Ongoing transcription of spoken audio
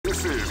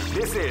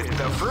This is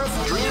the first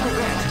dream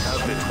event of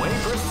the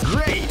 21st.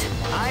 Great!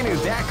 I knew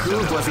that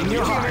groove was in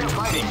your heart.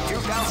 Fighting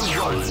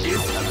 2001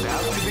 is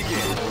about to begin.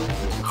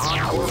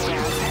 Hardcore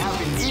fans have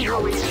been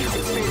eagerly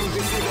anticipating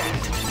this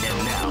event, and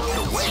now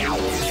the wait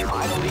is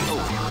finally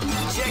over.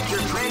 Check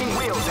your training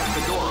wheels at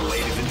the door,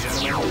 ladies and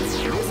gentlemen.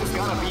 This is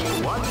gonna be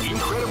one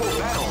incredible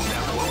battle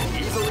that won't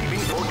easily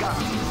be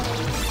forgotten.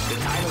 The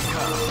time has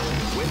come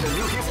when the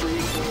new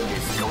history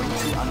is going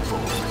to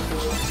unfold.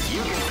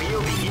 You can feel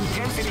the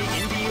intensity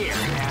in the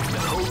air as the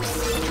hopes,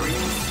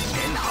 dreams,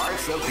 and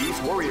hearts of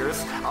these warriors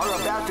are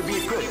about to be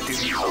put to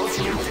the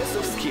ultimate test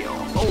of skill.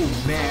 Oh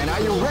man,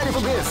 are you ready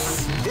for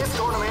this? This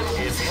tournament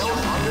is held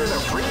under the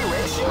free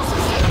ratio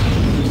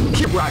system.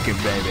 Keep rocking,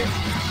 baby.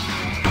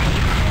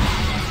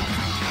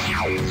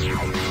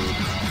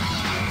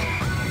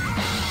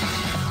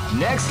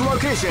 Next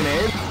location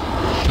is...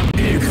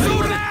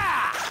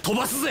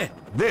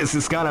 This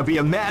is gonna be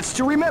a match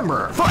to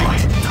remember. Fight!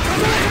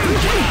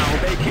 Wow,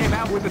 they came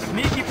out with a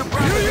sneaky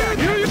surprise attack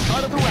at the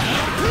start of the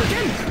round.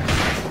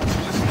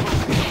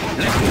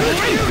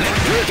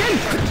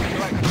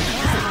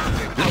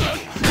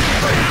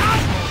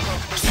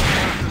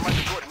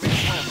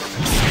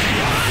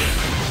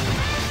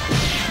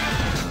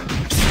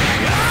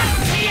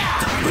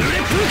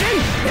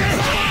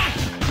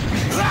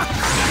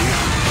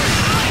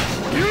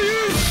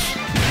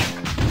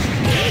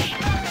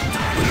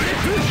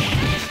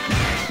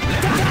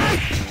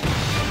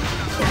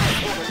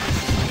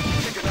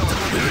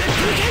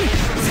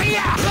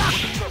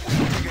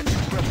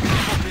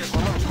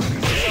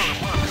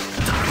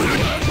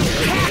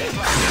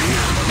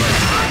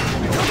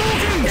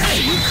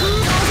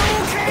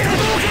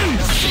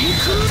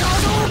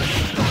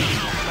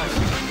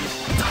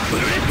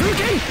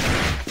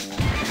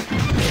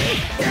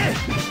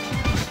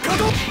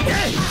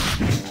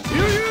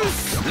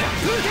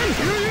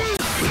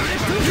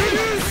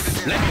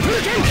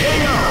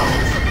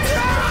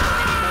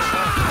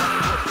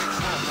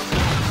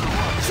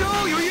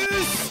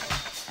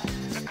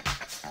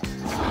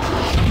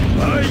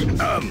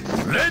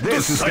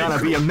 This is gonna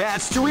be a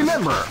match to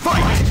remember.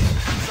 Fight!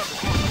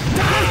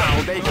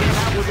 Wow, they came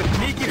out with a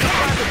sneaky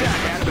surprise attack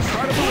at the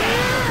start of the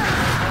round.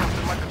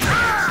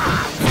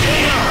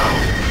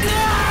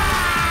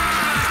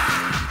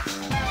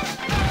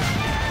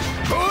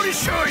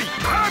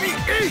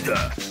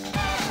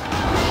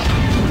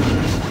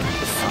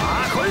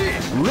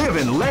 Live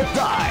and let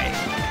die.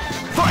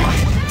 Fight!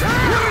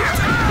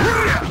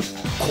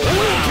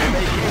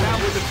 They came out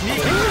with a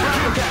sneaky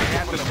surprise attack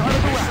at the start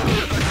of the round.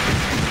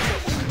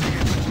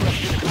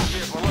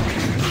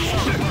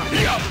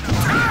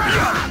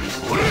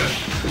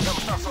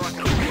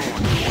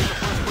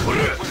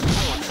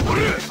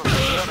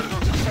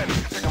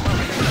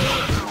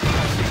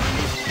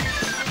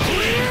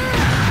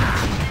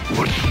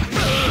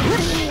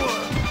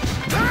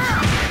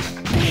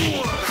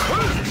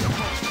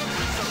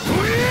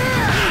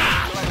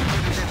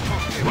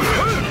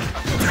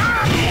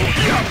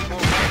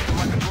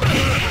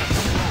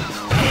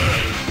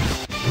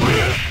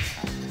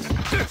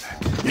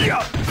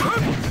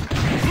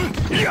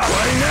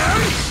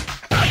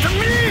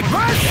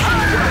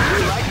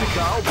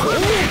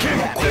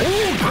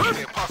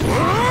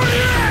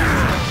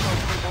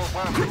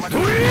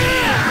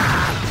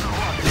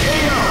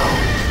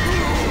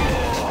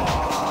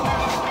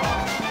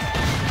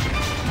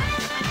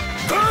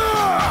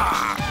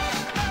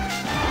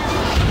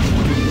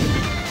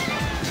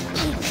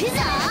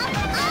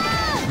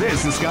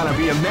 This is gonna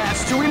be a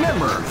match to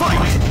remember. Fight!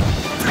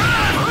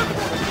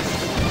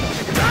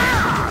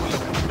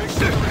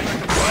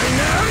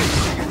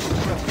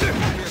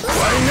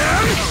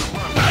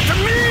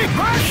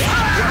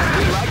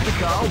 We like to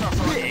call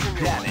big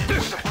damage.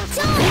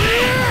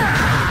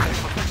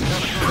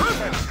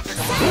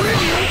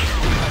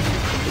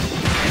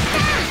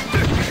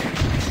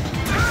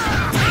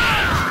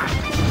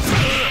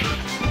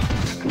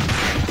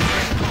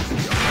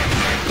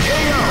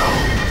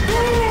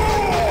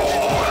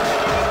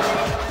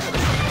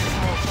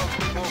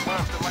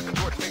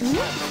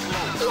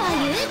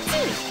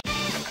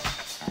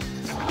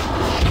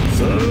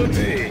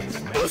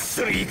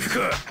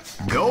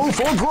 Go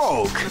for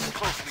broke.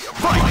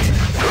 Fight!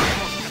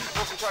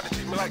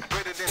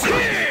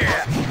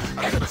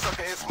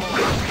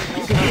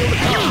 You can hear the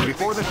power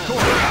before the score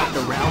of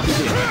the round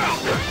begins.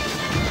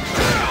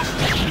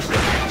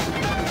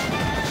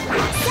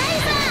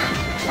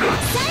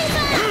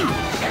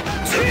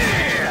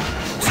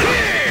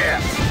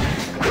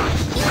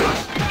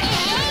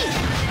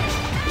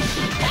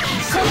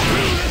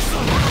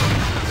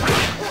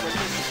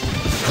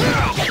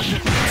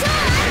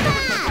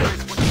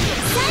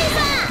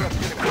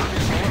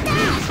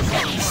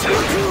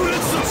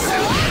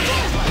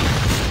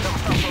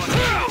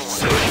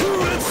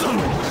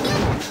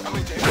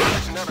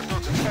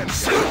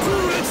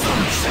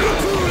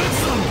 Super!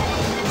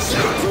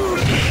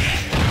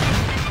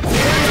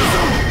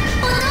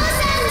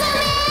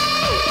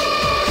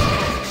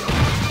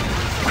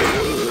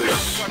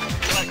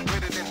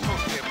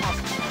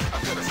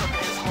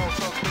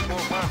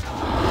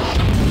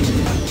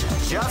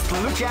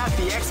 Just look at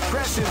the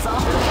expressions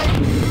on their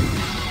face.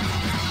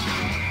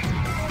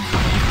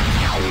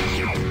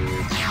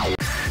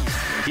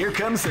 Here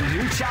comes a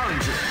new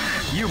challenger.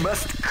 You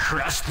must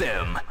crush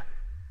them.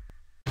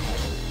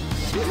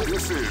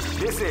 This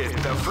is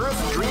the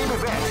first dream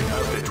event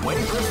of the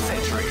 21st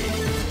century.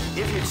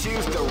 If you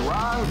choose the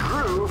wrong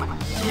groove,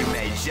 you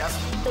may just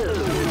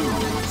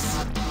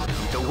lose.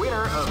 The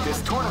winner of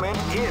this tournament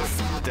is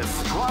the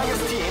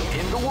strongest team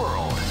in the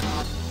world.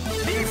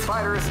 These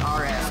fighters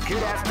are as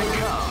good as they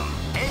come.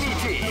 Any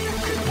team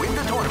could win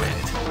the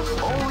tournament.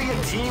 Only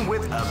a team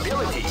with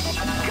ability,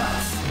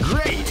 guts.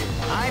 Great!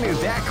 I knew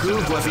that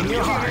groove was in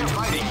your heart.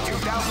 Fighting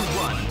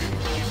 2001.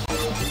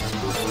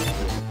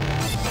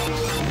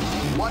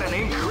 What an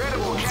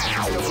incredible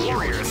cast of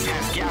warriors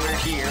has gathered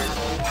here.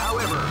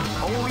 However,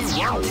 only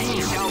one team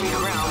shall be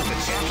crowned the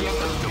champion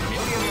of the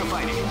Millionaire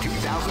Fighting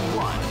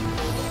 2001.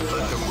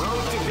 But the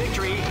road to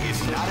victory is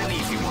not an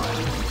easy one.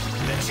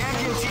 The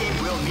champion team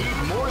will need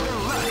more than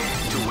luck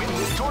to win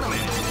this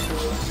tournament.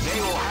 They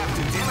will have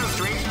to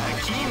demonstrate a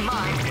keen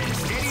mind and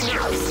steady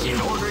nerves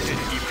in order to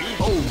defeat.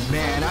 Oh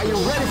man, are you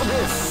ready for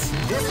this?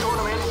 This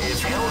tournament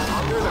is held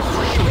under the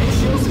free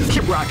ratio system.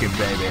 Keep rocking,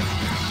 baby.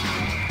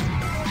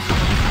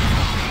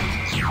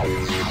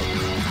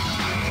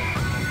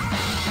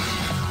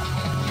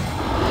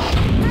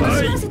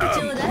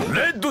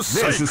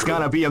 This is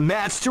gonna be a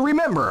match to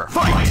remember.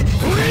 Fight!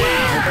 Wow, they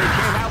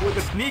came out with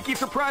a sneaky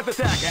surprise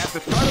attack at the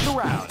start of the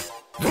round.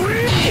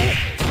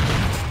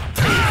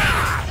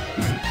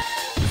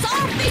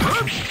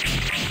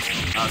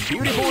 A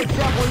beautiful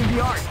example in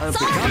the art of the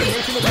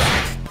combination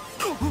attack.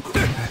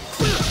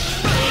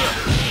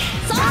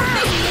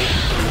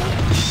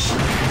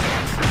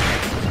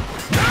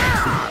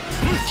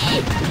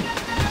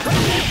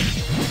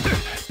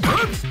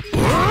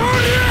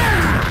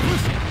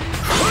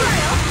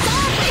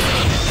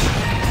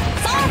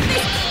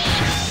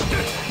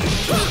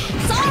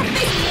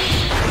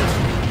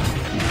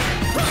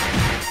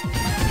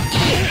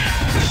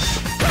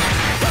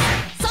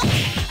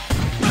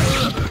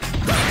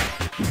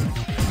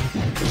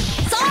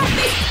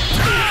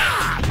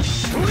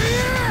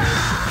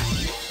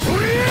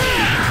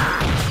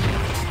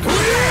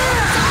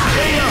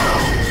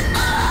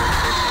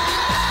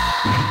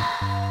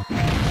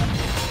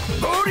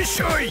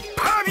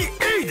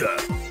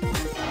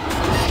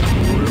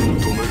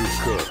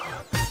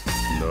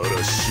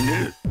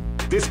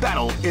 This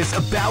battle is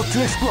about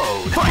to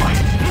explode. Fight!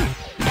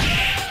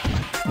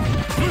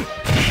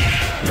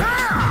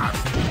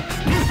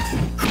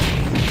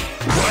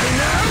 Right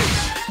now,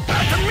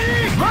 after me,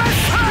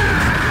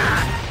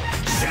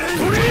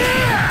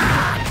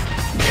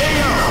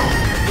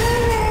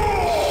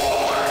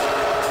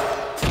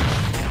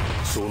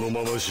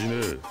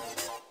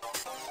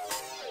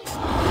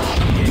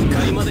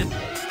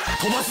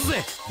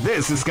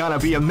 This is gonna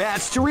be a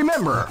match to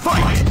remember.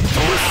 Fight!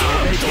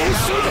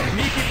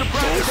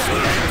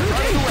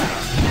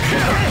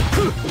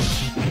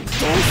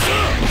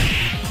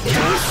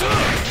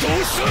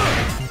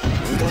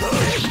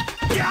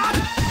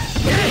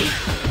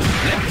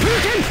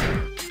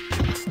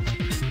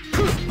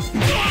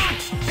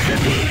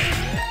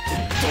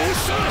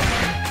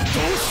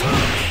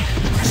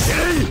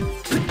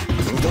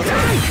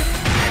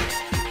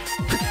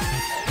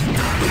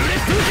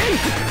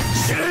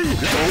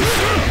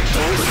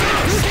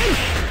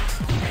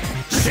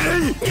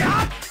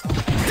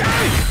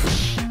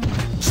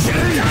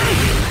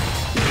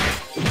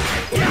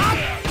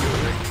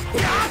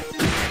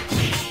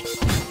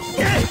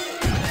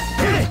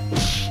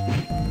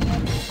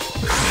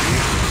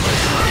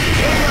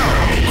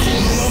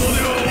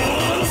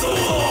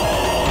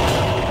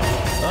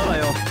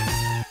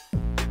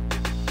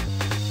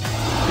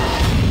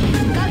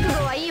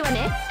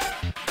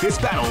 This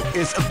battle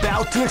is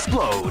about to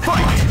explode.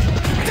 Fight!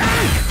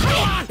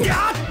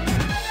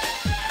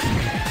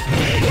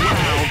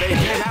 Wow, they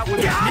came out with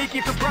a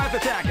sneaky surprise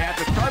attack at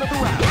the start of the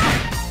round.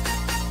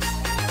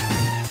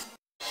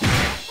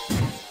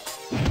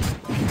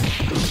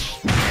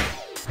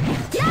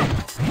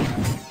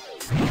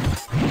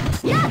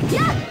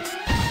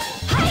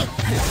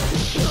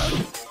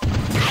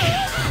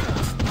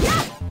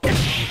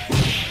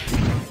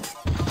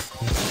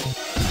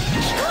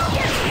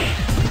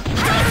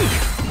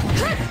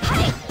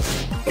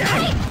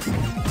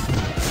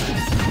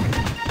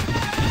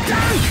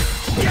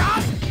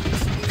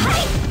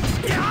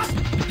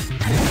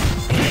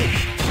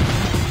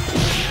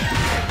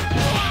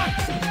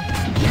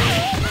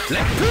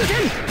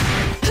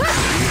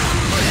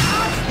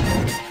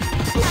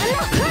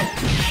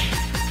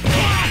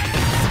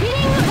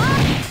 Spinning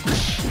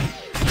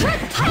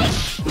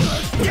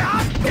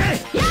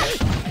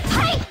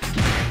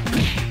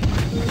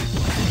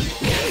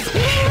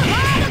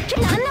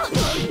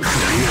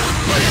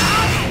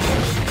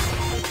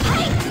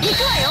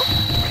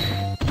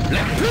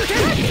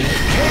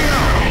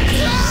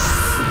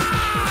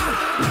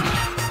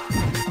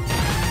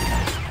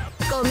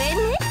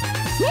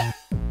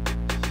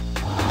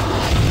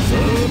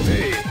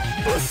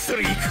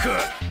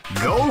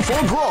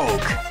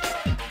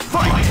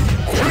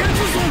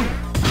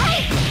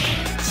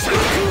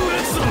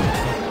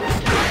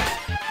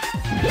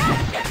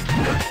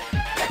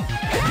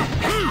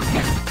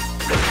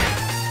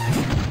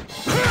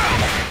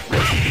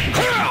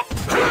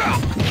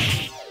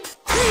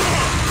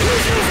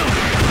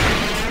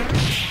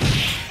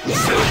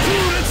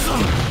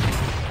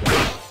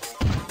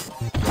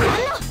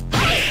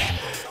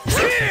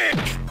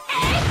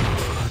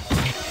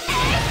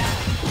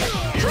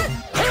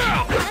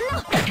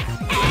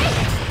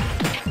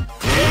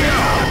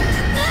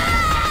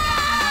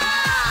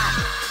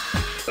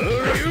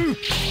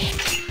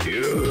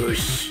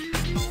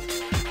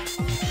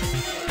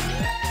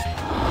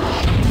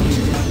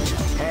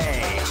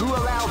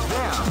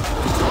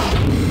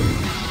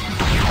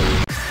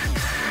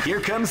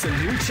Here comes a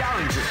new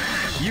challenger.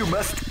 You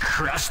must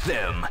crush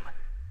them.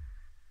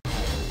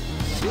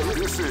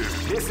 This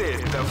is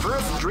the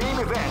first dream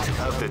event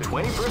of the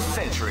 21st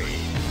century.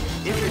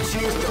 If you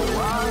choose the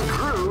wrong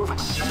groove,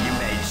 you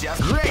may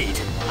just...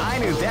 Great! I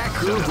knew that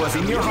groove was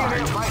in your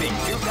heart. Fighting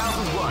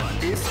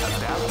 2001 is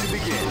about to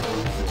begin.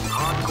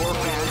 Hardcore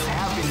fans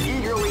have been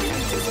eagerly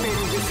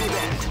anticipating this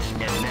event,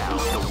 and now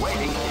the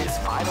waiting is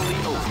finally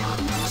over.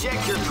 Check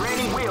your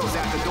training wheels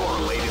at the door,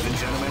 ladies and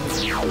gentlemen.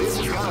 This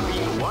is gonna be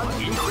one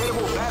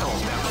incredible battle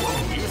that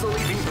won't easily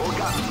be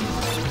forgotten.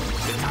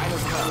 The time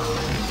has come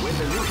when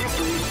the new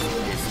history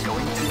is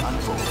going to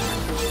unfold.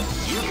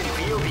 You can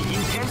feel the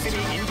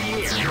intensity in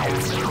the air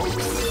as the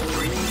hopes,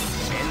 dreams,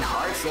 and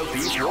hearts of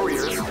these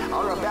warriors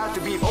are about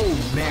to be... Oh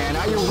man,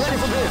 are you ready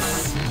for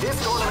this? This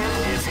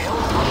tournament is held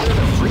under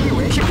the free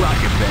range... Keep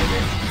rocking,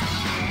 baby.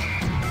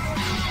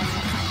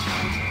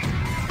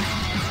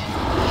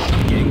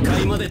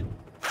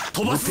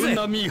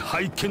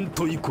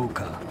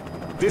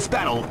 This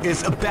battle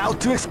is about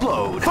to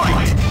explode.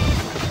 Fight!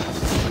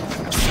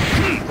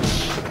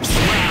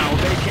 Wow,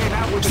 they came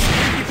out with a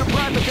sneaky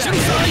surprise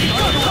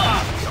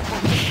attack.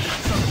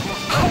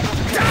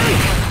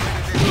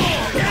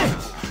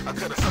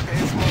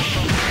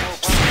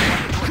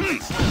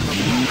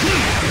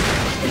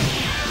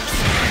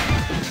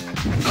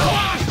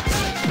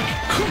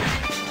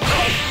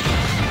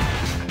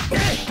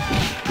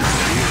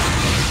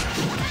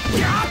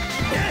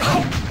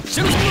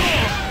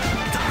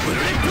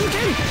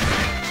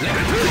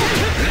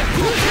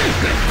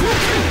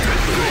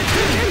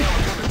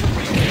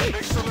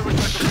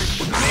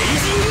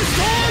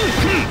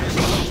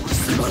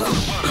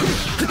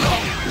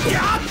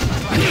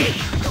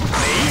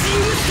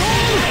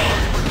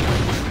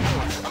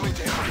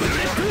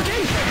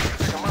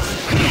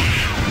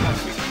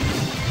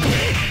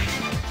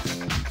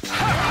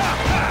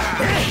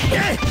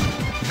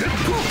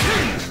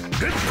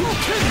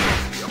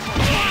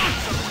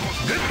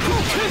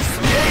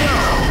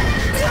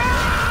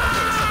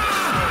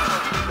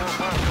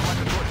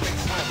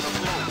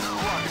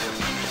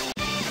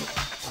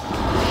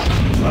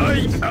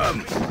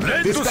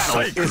 This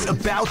battle is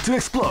about to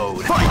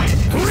explode. Fight! They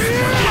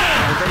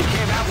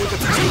came out with the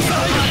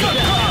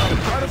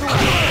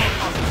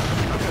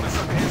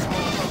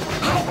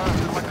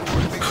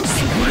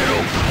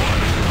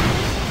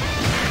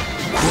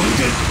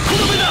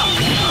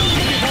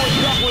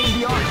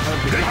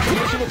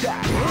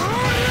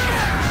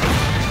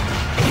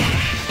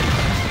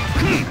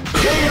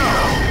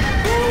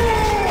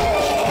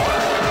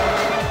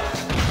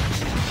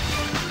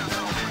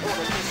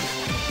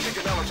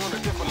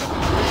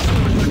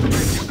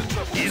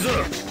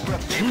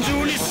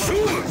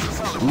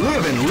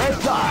Live and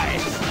let die.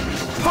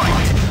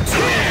 Fight!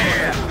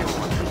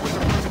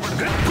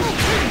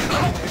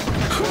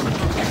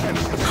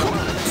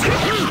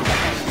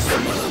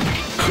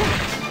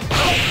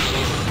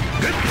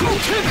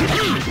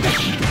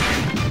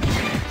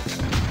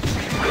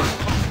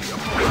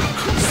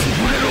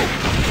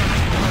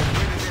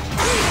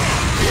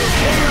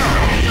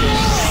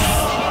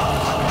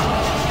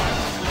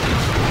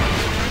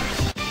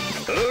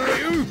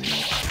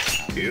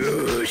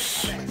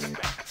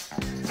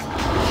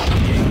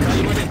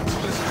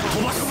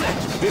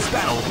 This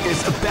battle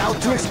is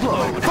about to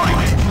explode.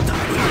 Fight!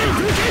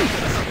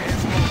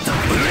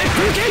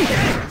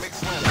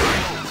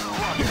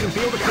 You can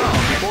feel the calm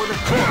before the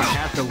storm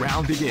as the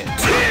round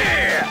begins.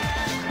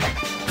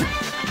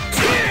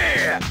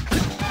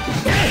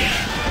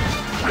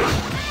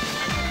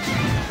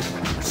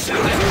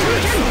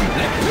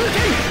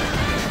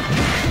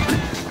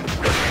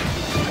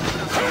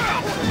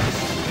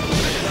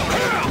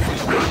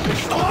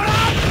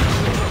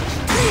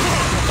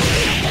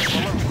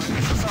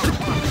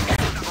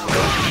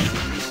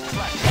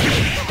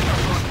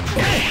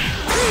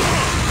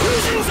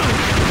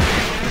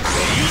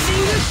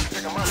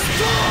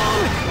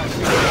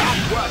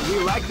 What we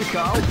like to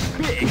call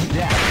big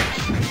damage.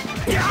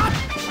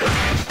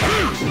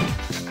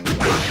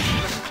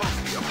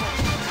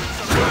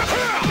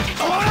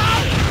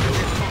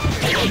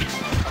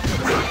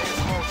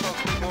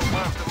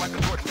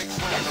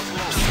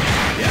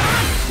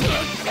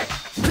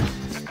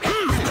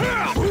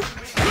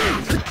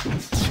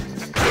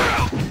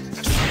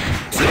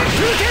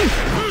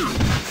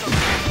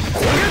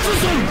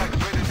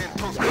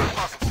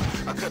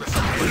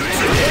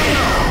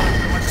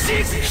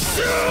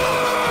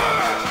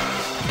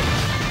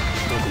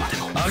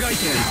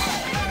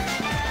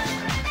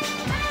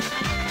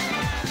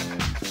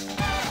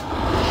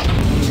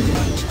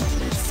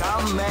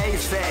 Some may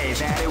say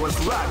that it was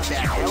luck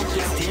that helped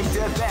this team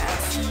to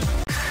advance.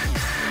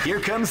 Here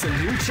comes a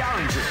new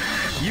challenger.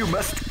 You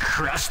must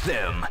crush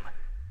them.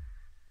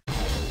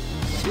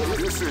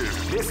 This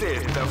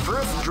is the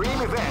first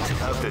dream event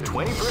of the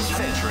 21st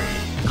century.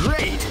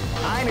 Great!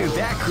 I knew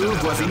that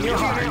groove was in your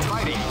heart.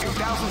 Fighting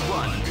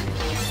 2001.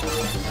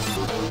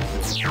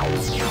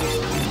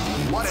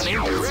 What an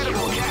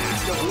incredible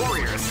cast of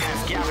warriors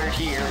has gathered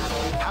here.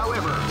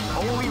 However,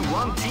 only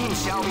one team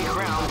shall be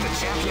crowned the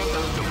champion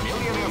of the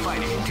Millionaire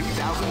Fighting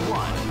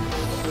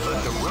 2001.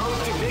 but the road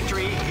to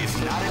victory is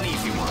not an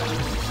easy one.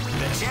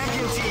 The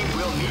champion team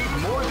will need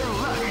more than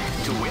luck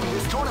to win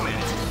this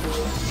tournament.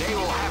 They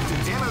will have to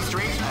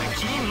demonstrate a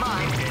keen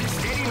mind and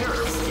steady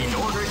nerves in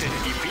order to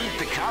defeat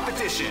the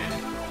competition.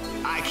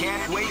 I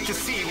can't wait to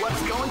see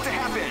what's going to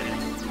happen.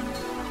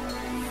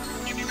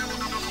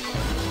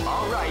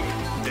 Alright,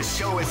 the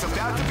show is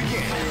about to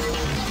begin.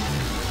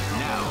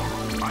 Now,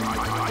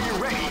 are you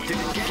ready to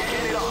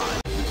get it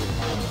on?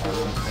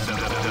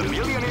 The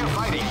Millionaire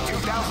Fighting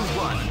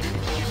 2001.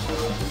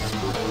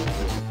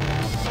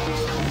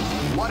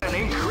 What an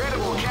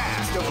incredible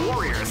cast of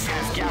warriors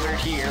has gathered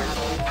here.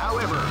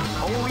 However,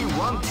 only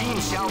one team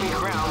shall be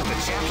crowned the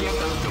champion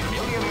of the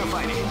Millionaire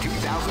Fighting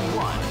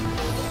 2001.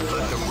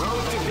 But the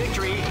road to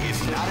victory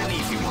is not an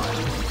easy one.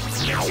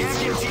 The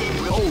champion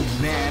team will... Oh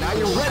man, are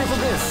you ready for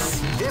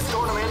this? This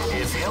tournament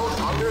is held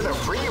under the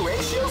free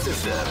ratio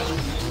system.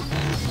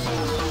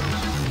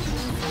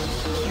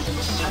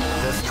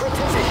 The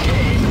strategic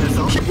game is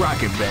on. Keep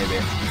rocking, baby.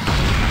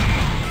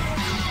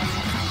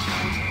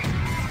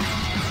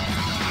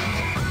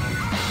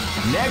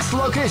 Next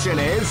location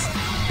is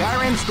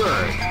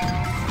Barentsburg.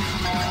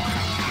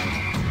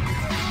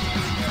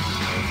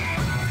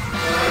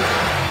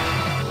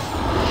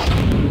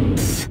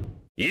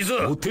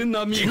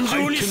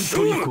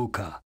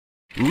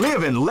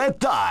 Live and let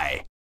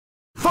die.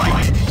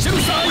 Fight!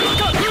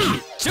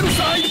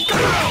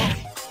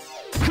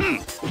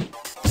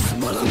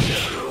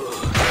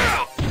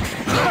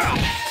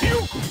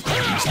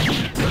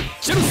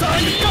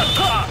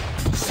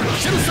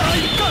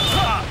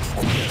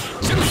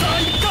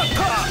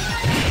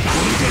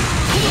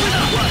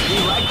 What we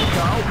like to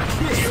call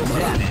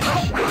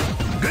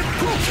Big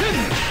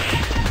Damage.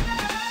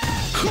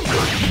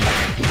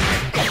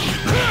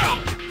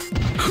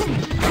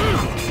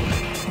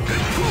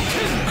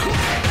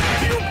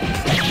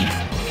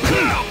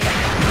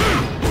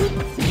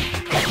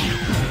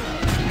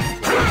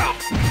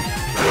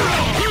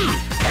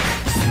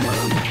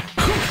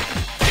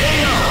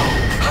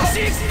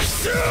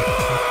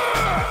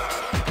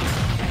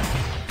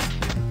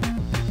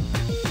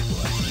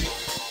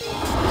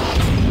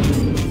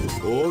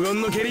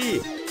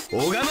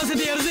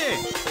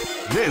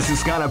 This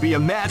is gonna be a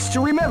match to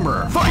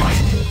remember. Fight!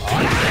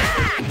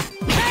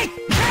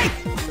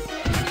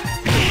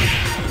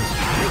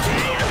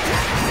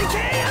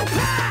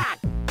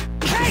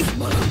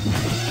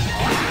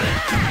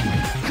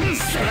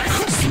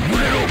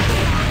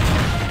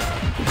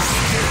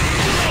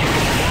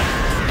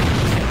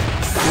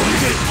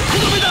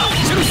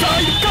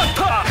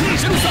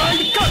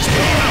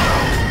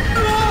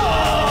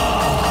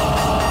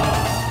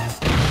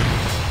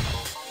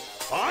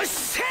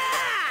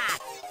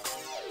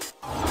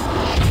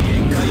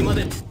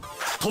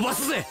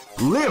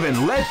 Live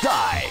and let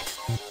die.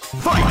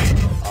 Fight!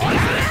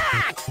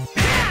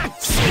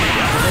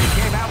 They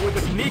came out with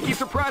a sneaky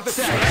surprise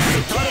attack at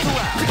the start of the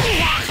round.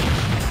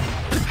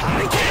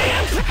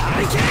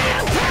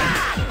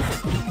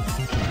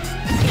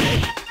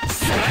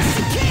 Slash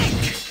kick!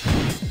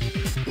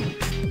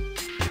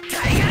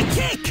 Tiger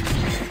kick!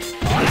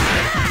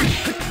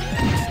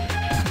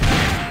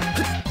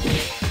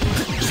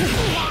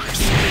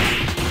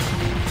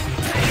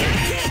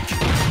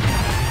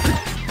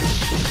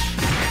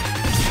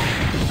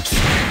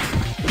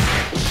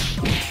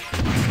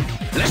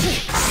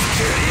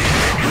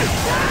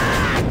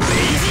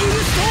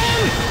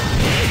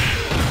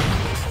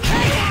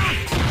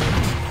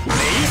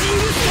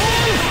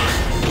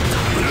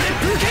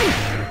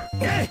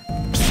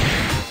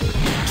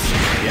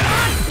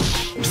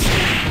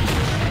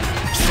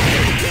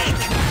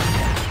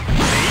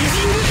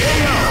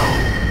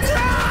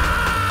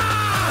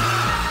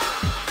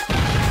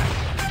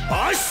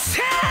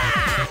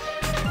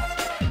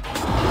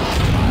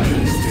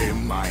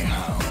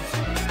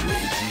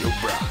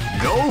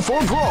 Go for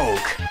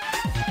broke.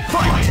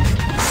 Fight!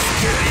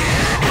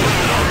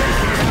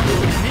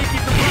 Sneaky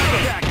surprise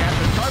attack at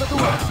the start of the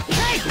round.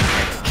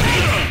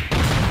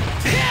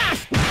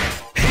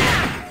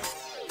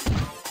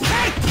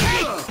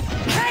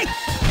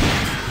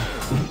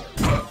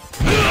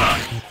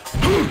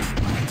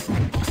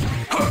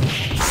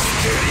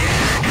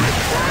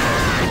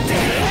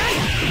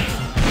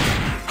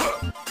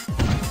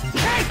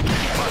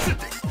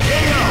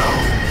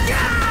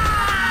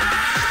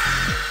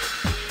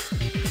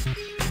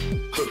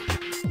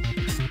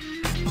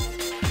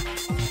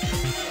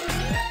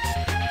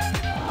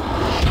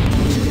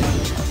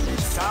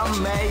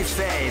 May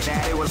say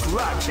that it was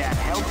luck that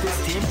helped this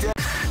team to...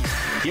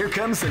 Here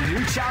comes a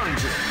new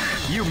challenger.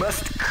 You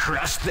must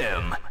crush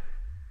them.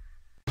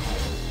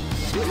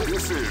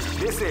 This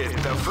is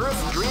the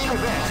first dream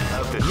event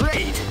of the...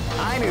 Great!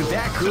 I knew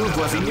that groove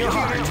was in your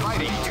heart.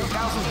 Fighting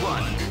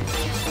 2001.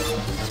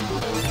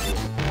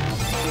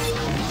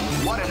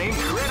 What an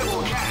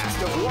incredible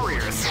cast of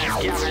warriors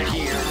has gathered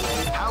here.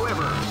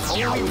 However,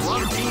 only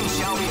one team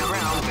shall be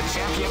crowned the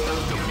champion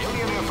of the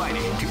Millionaire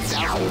Fighting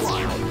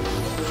 2001.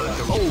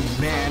 Oh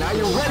man, are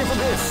you ready for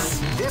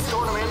this? This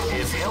tournament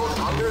is held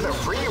under the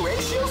free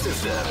ratio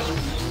system.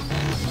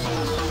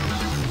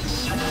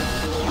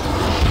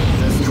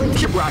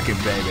 Keep rocking,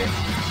 baby.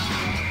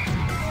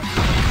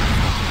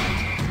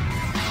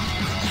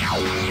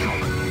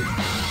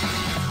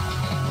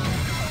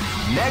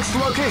 Next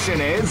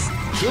location is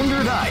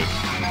Kinder Dike.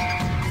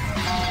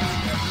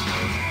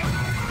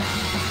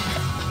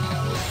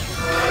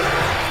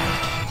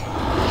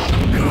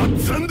 ガッ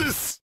ツァンで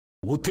す。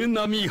お手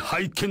並み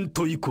拝見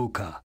といこう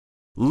か。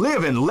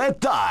Live and let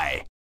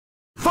die.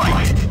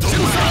 Fight!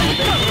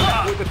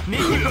 With a knee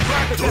in the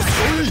front attack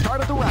at the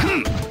start of the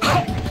round.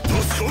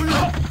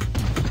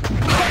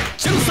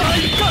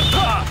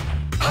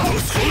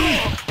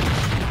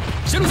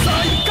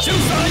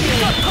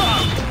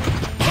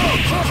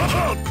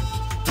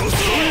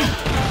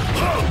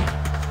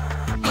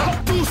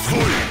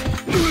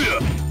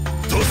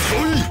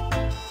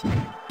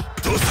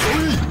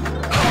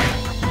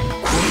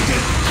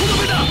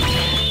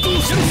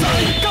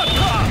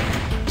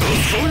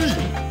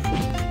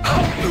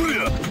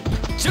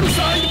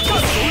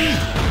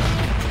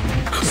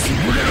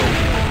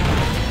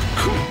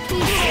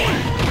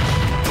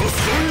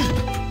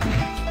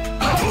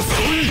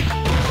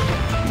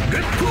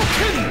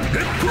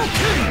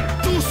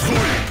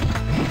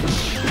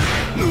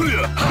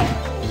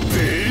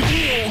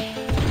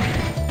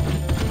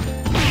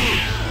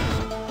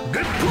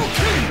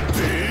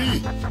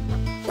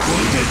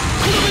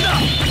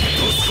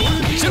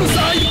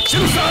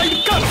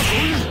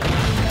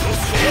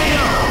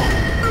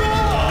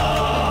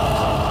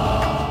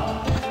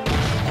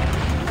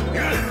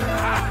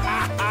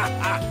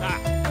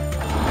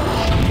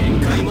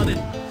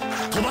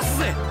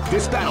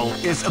 This battle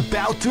is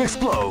about to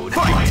explode.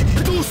 Fight! Wow,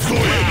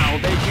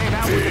 they came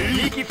out with a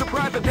sneaky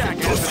surprise attack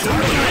at the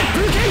start of the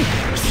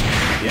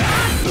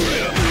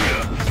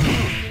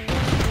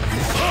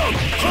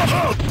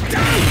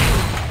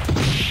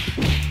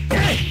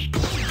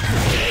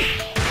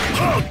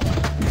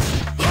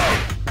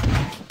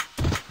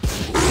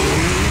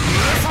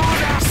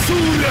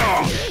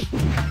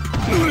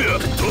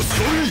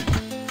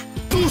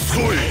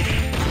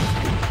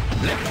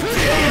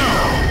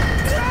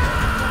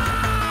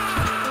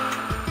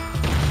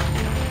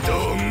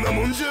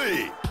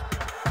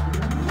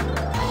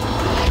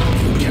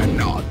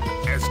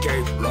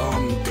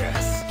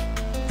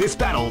This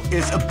battle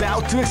is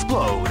about to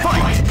explode.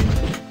 Fight!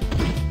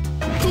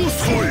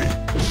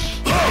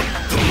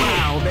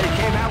 Wow, they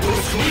came out with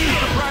a sneaky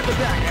surprise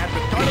attack at the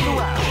start of the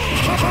round.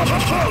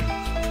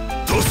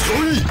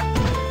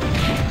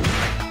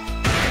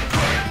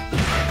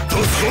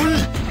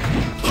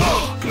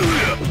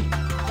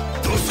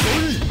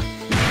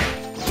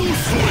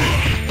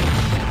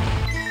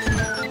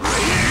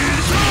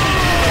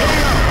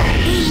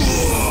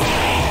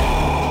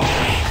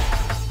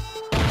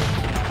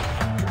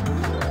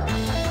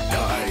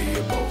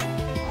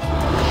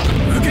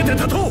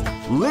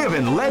 Live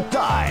and let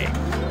die.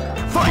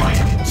 Fight!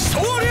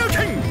 Wow,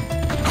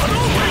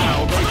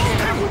 they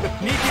came out with a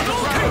sneaky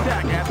surprise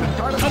attack at the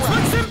start of the round.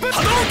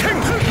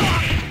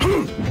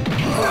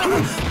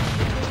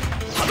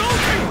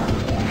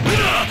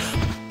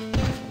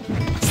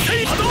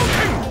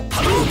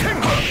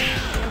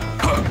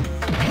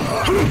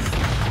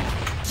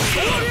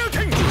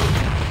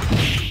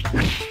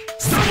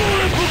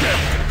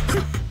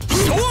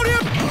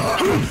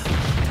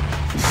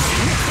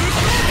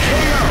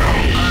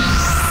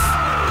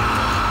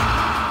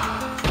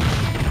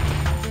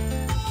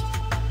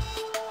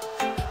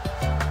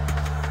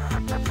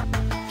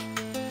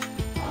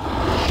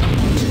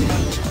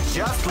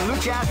 Just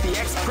look at the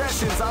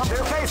expressions on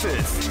their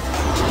faces.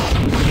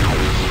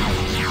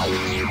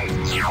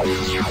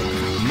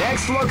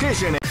 Next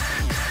location.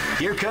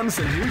 Here comes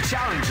a new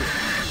challenger.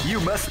 You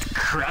must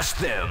crush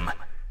them.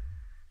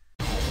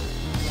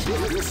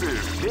 This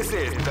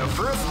is the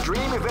first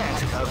dream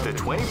event of the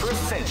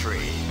 21st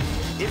century.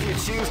 If you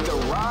choose the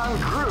wrong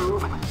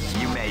groove,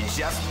 you may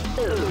just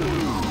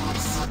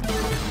lose.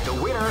 The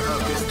winner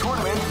of this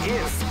tournament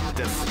is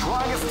the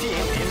strongest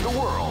team in the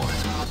world.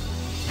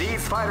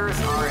 These fighters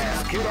are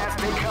as good as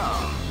they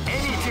come.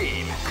 Any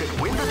team could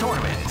win the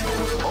tournament.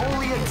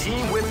 Only a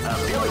team with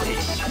ability,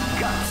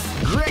 guts.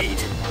 Great!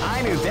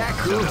 I knew that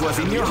groove was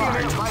in your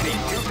heart. Fighting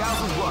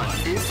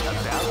 2001 is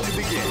about to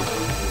begin.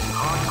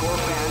 Hardcore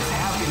fans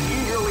have been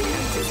eagerly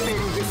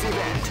anticipating this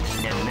event,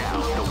 and now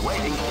the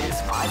waiting is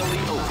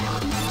finally over.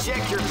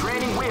 Check your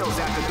training wheels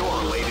at the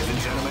door, ladies and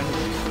gentlemen.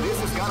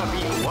 This is gonna be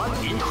one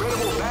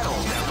incredible battle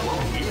that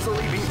won't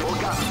easily be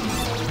forgotten.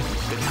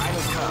 The time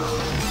has come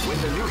when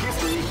the new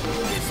history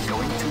is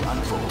going to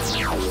unfold.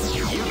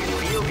 You can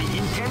feel the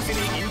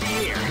intensity in the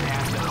air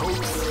as the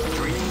hopes,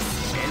 dreams,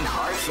 and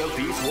hearts of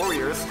these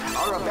warriors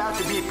are about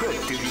to be put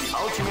to the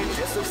ultimate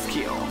test of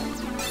skill.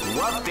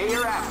 What they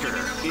are after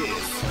is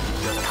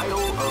the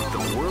title of the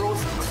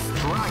world's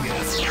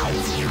strongest.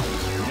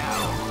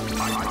 Now,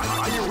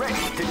 are you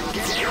ready to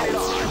get it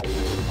on?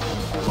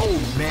 Oh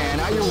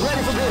man, are you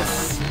ready for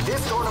this?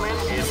 This tournament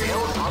is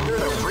held under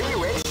the free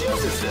ratio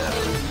system.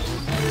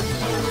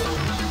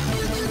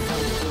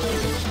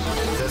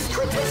 The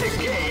strategic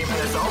game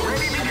has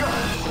already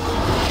begun.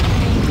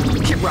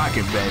 Keep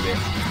rocking, baby.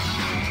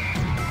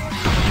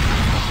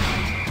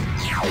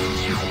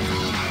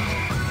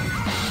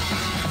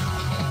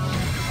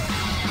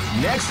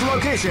 Next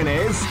location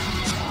is...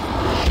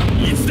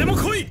 いつでも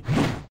来い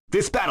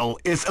This battle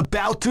is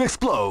about to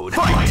explode.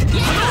 Wow,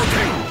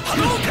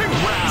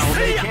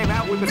 they came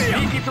out with a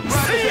sneaky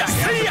surprise attack at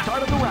the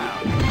start of the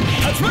round.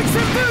 竜巻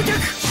旋風脚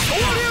昇竜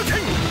拳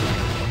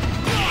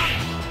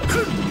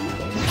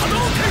波動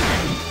拳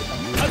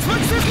竜巻旋風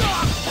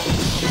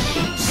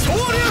昇竜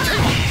拳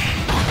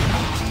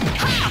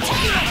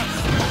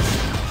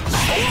昇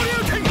竜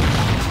拳竜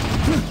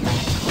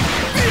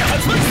巻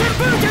旋風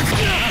脚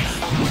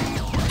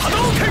波動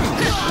拳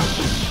竜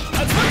巻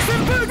旋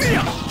風ギア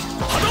波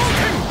動拳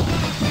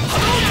波動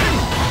拳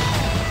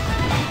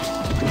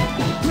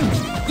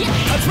竜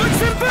巻旋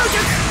風脚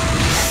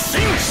新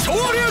昇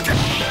竜拳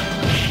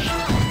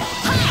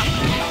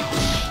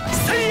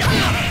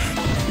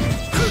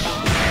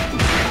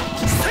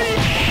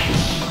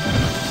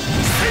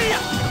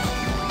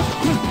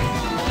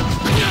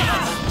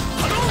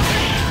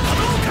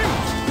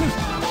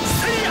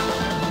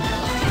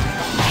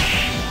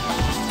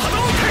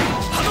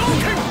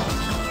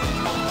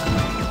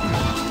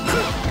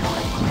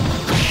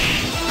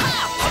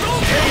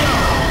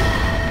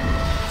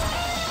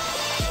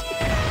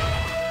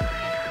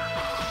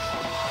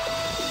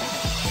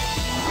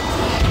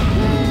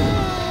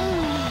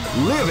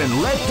Live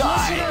and let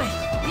die.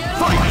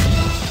 Fight!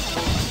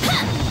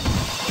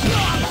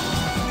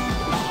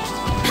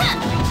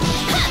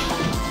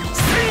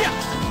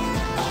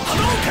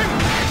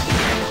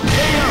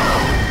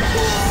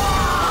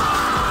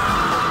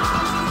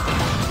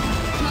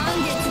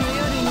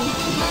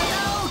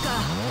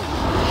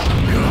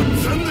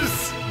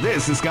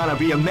 This is gonna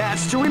be a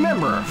match to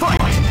remember. Fight!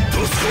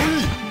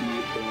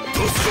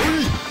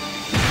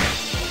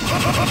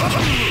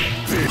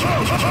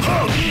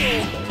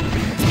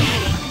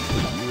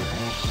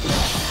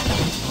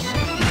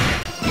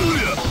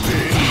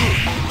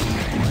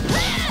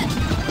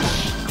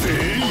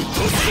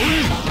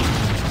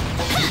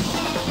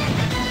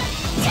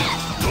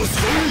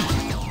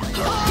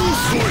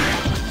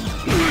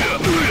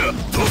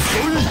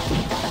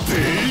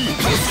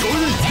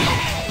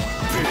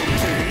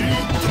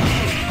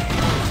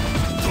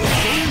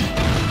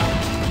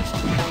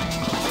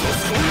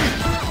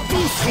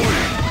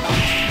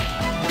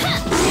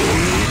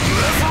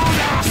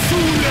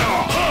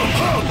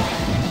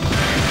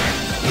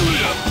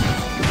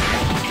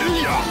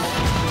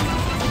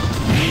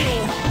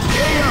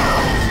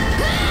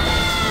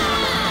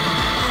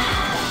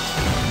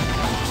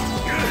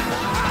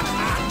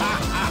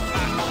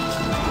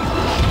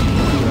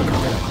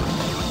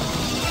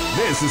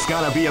 This is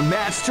gonna be a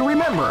match to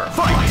remember.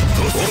 Fight!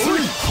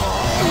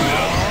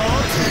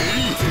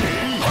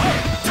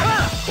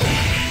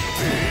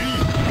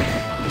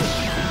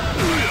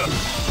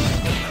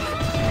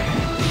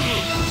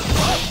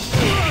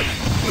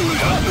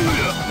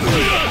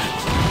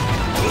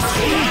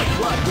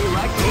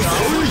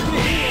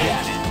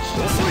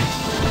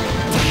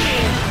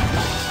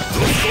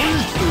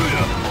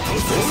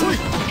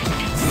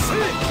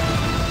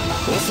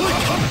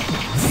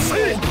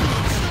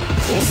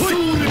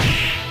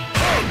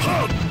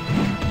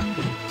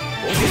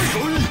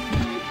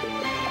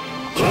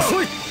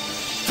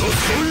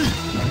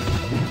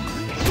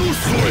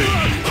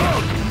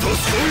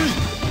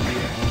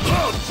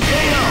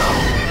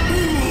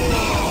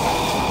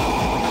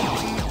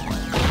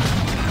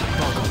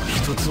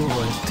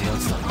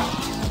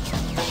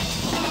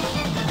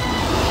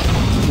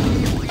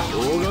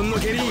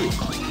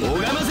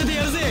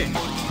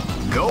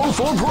 Go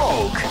for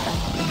broke!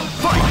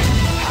 Fight!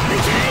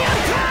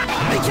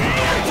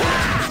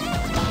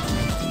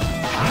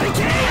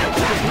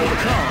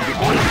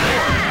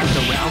 The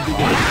round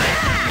begins.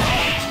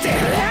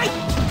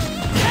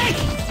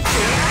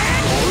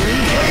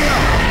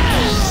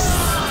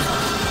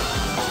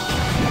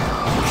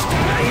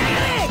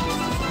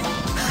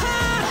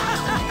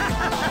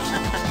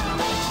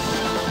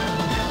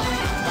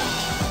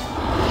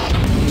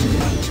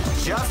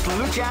 Just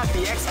look at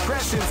the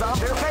expressions on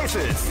their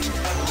faces.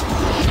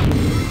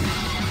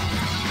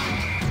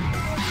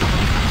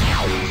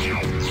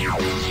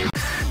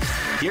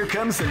 Here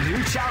comes a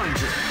new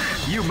challenger.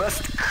 You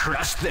must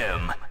crush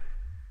them.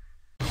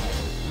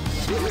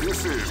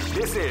 This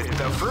is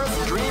the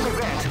first dream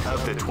event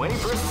of the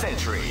 21st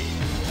century.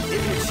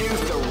 If you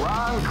choose the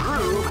wrong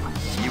groove,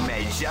 you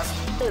may just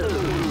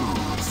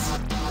lose.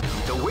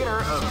 The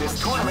winner of this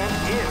tournament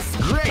is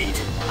Great!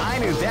 I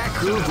knew that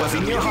groove was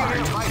in your heart.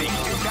 Fighting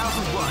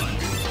 2001.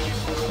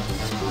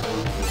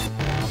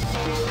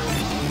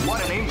 What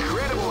an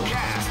incredible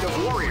cast of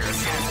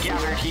warriors has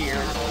gathered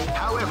here.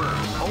 However,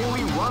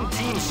 only one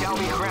team shall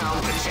be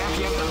crowned the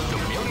champion of the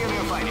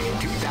Millionaire Fighting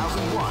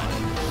 2001.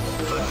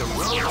 But the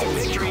road to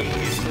victory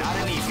is not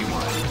an easy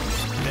one.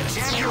 The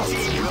champion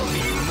team will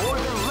need more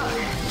than luck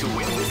to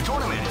win this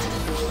tournament.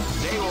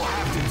 They will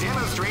have to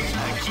demonstrate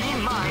a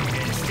keen mind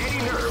and steady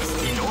nerves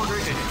in order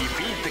to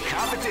defeat the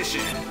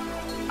competition.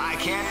 I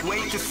can't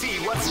wait to see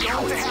what's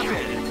going to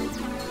happen.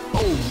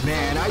 Oh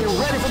man, are you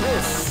ready for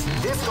this?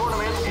 This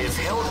tournament is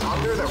held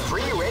under the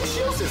free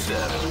ratio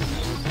system.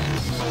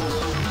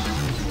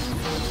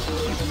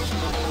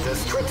 The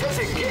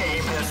strategic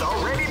game has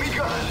already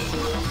begun.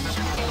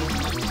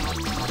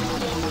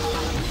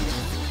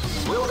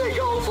 Will they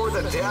go for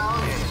the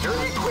down and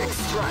dirty quick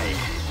strike?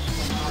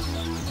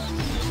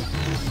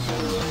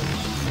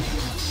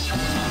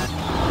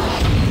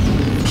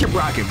 Keep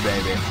rocking,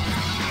 baby.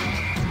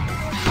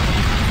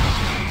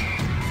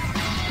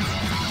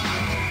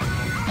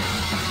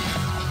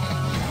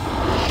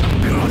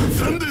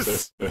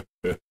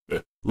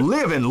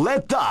 Live and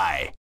let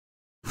die.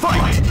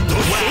 Fight!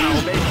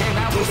 Wow, they came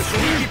out with a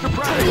sneaky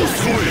surprise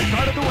attack at the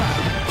start of the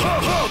round.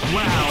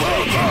 Wow,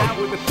 they came out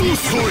with a sneaky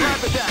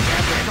surprise attack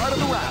at the start of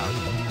the round.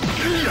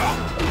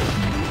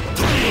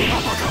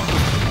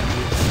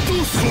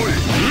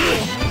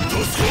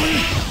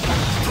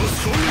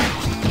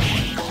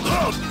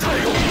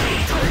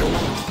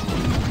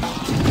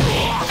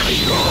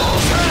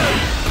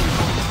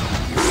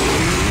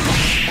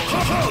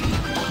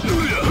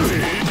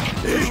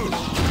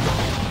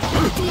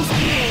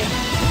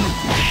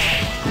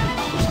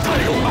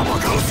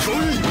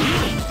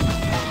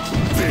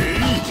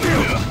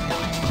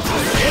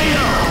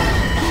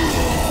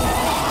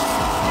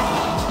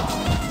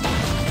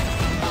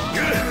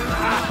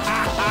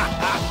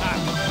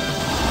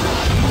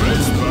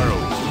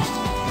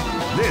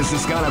 This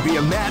is gonna be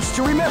a match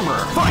to remember.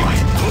 Fight!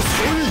 They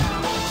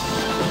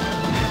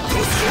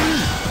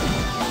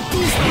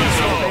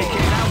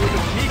came out with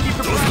a sneaky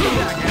surprise attack at the start of the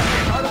round.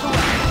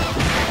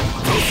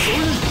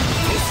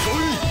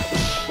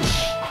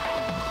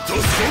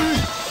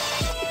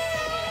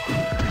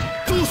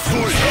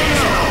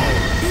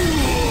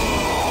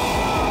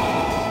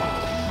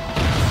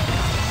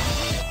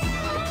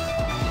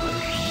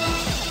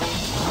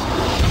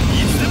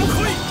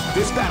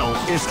 This battle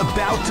is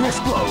about to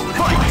explode.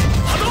 Fight!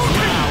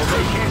 Wow,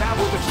 they came out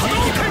with a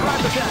sneaky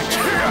surprise attack at the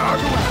start of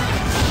the round.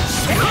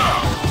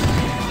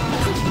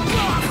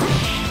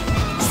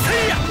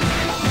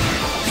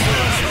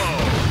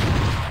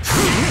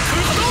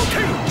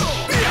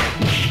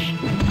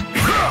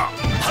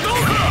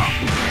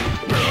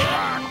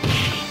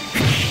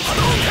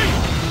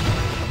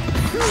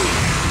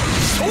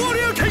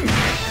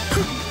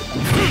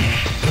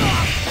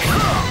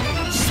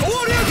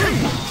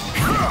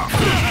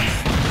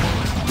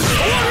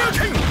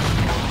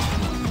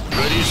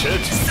 Ready, set.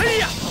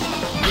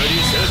 Ready,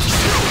 set.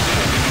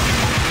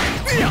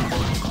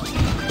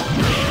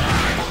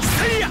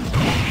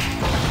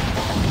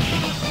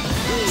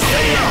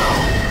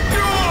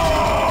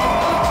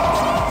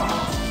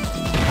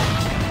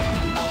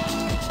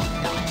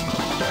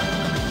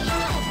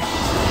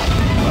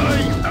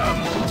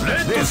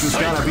 This is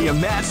gonna be a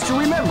match to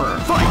remember.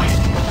 Fight!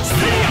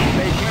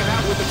 They came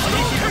out with a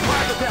sneaky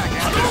surprise attack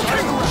at the start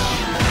of the round.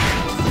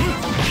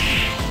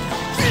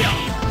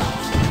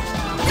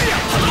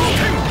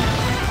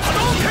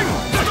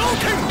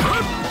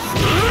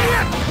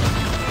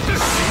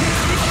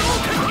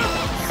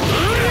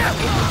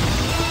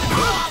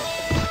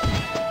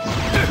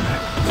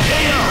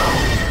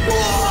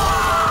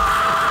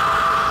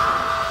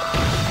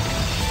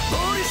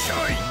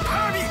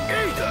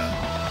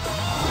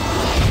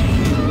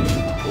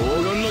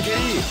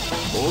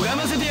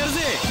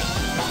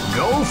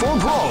 Go for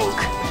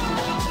broke.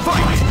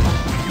 Fight!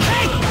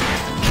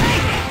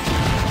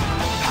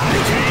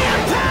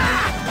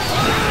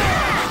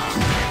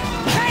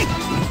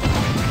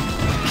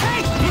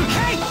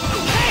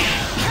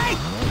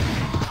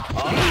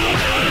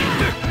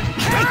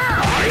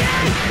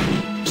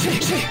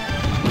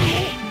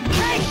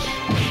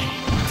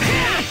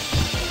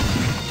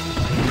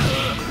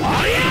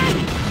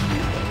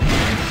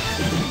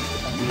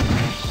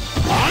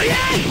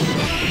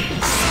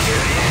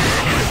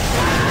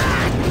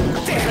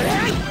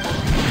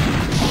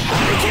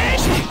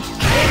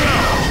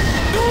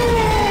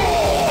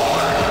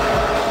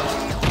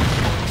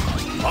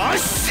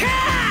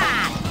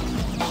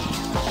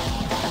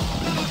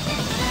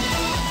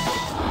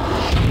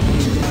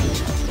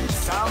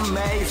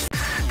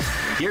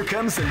 Here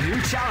comes a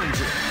new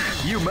challenger.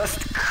 You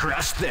must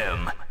crush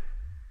them.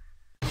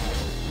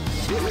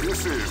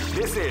 This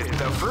is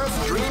the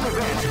first dream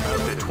event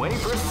of the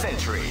 21st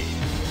century.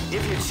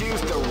 If you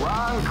choose the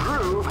wrong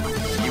groove,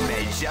 you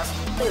may just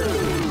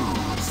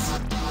lose.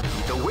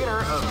 The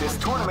winner of this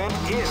tournament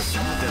is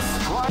the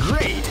strong.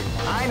 Great!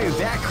 I knew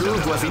that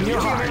groove was in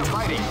your heart.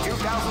 Fighting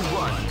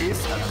 2001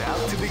 is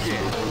about to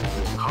begin.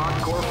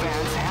 Hardcore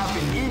fans have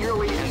been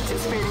eagerly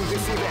anticipating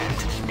this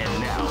event, and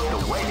now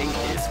the waiting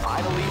is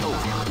finally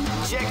over.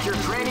 Check your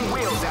training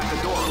wheels at the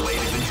door,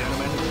 ladies and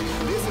gentlemen.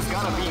 This is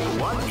gonna be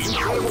one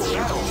incredible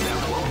battle that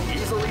won't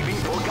easily be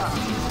forgotten.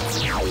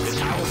 The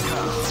time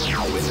has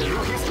come with a new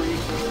history.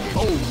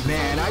 Oh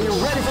man, are you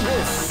ready for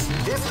this?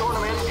 This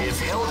tournament is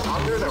held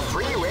under the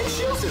free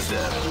ratio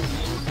system.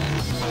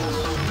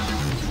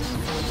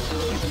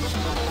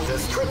 The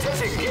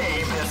strategic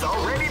game has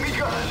already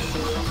begun.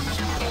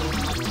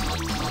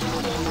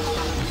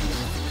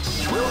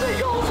 Will they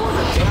go for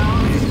the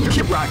down?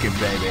 Keep rocking,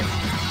 baby.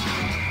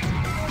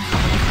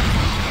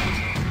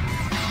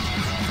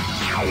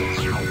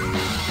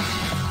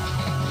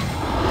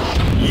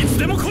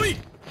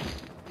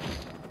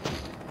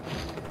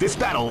 This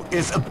battle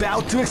is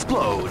about to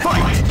explode. Fight!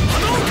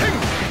 Hadouken!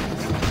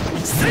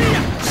 See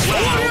ya! They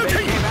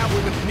Shoryuken! came out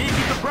with a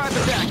sneaky surprise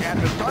attack at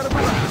the start of the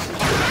round.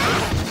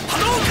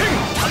 Hadouken!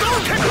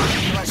 Hadouken!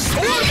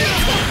 Shoryuken!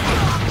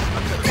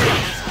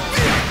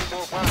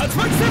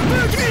 Tatsumaki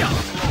senpai Giya!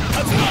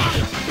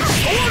 Tatsumaki!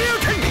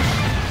 Shoryuken!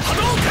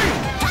 Hadouken!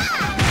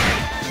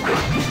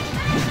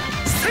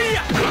 See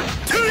ya!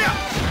 To ya!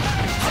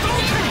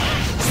 Hadouken!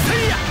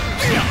 See ya!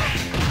 Giya!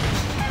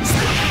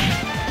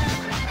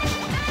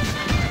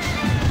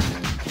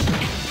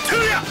 To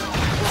ya!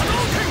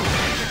 Hadouken!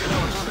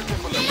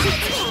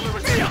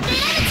 Giya! Hadouken!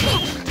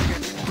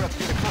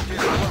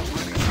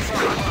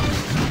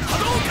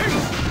 Hadouken!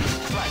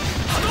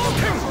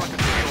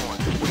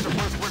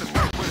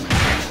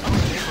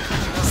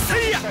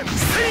 See ya!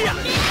 See ya!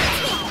 See ya!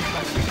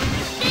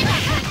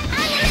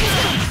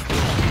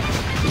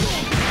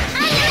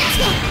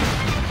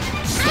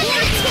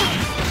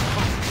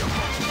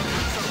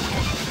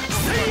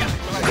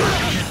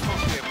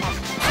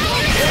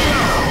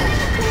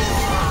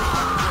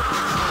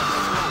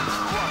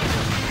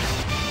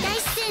 大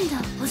自然の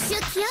お仕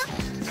置きよ。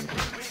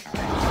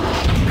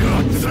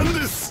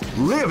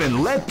 Live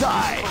and let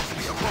die.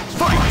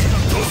 Fight!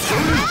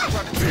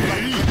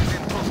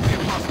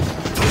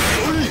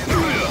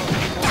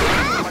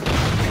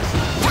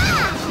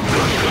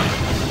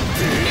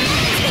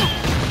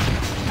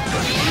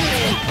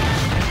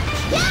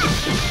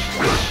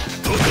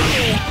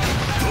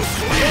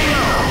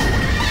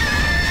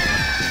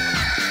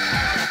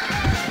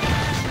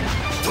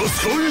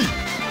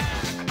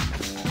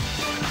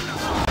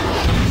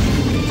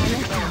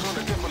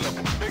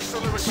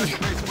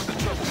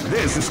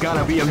 This is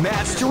gonna be a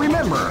match to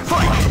remember.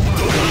 Fight!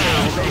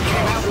 They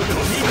came out with a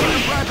sneaky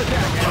surprise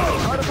attack at the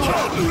start of the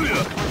round.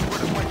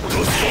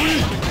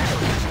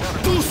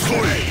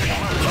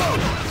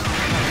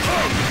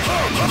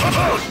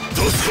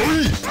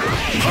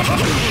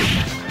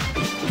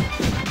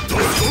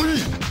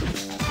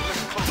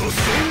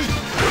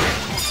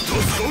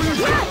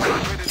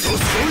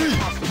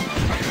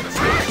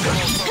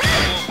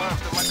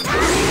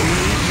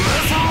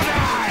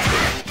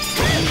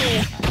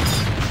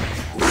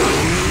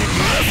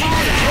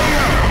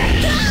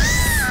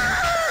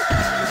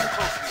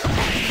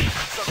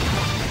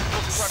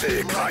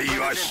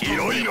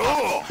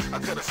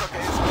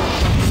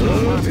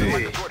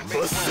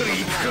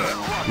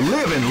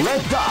 Live and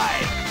let die.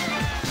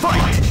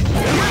 Fight!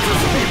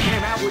 They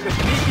came out with a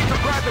sneaky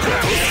surprise attack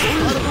at the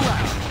start of the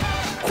round.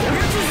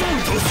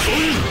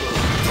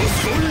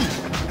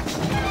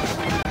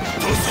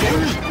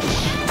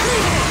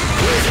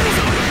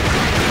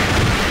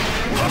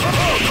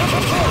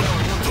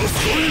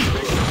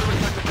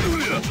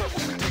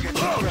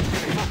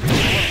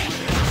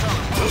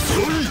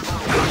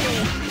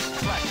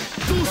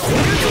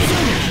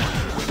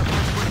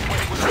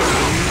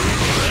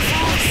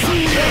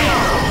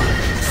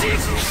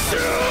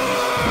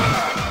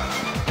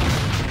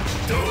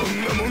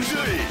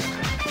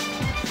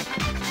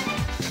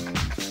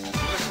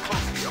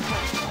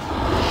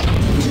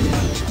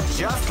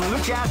 Just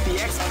look at the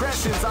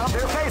expressions on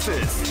their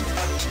faces.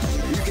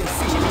 You can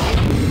see it.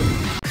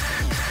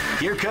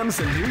 Here comes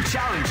a new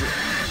challenger.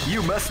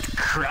 You must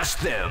crush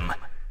them.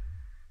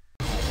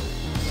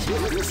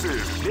 This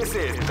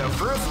is the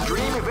first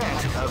dream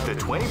event of the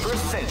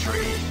 21st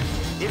century.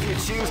 If you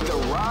choose the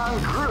wrong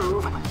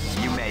groove,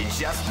 you may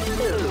just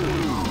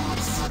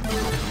lose.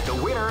 The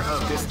winner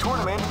of this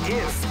tournament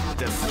is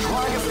the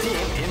strongest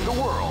team in the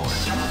world.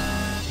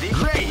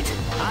 Great!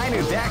 I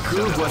knew that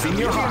groove was in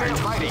your heart.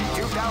 Fighting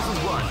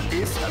 2001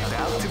 is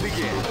about to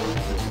begin.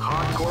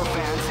 Hardcore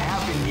fans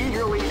have been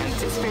eagerly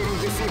anticipating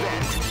this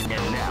event,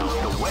 and now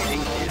the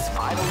waiting is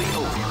finally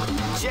over.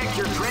 Check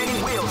your training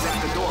wheels at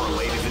the door,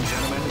 ladies and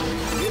gentlemen.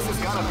 This is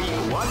gonna be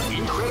one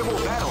incredible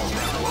battle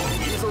that won't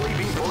easily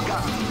be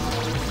forgotten.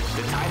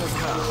 The time has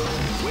come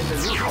when the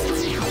new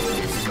history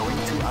is going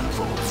to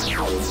unfold.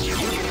 You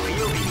can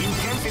feel the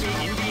intensity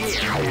in the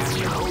air as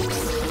your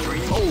hosts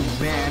dream. Oh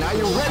man, are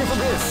you ready for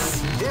this?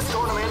 This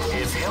tournament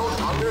is held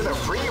under the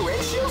free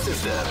ratio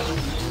system.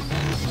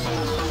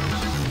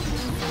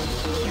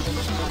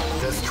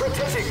 The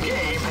strategic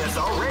game has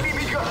already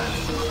begun.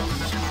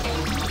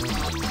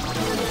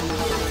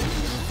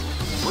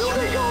 Will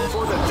they go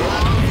for the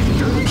down and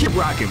dirty? Keep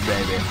rocking,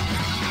 baby.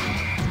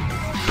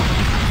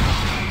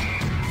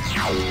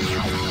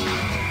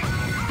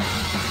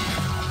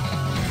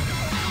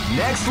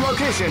 Next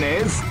location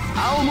is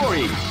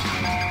Aomori.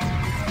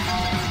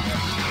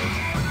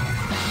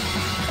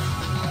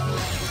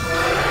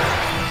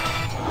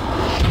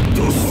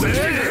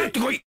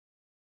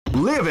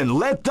 Live and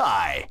let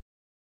die.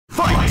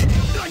 Fight!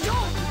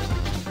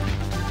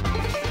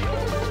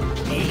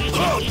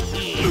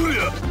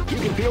 You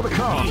can feel the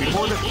calm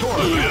before the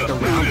storm as the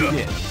round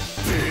begins.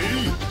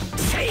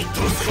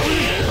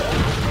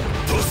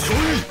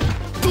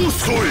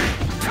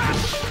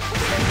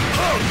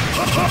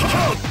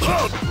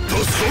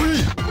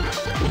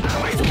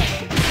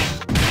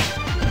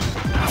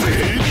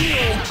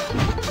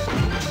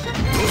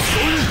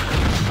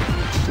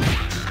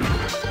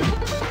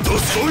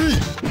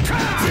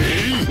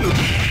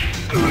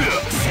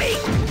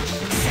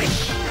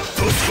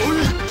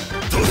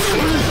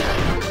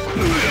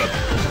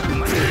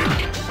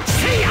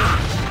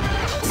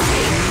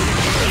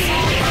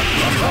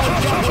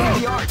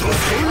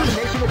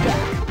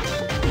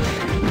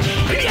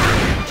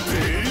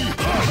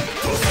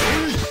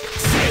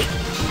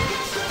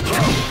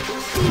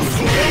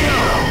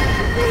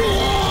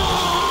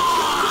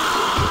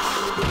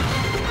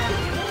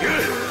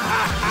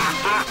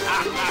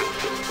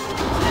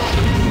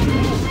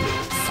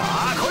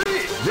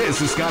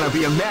 This is gonna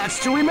be a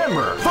match to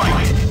remember. Fight!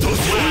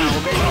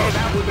 Wow, they came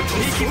out with a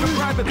sneaky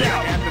surprise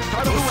attack at the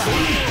start of the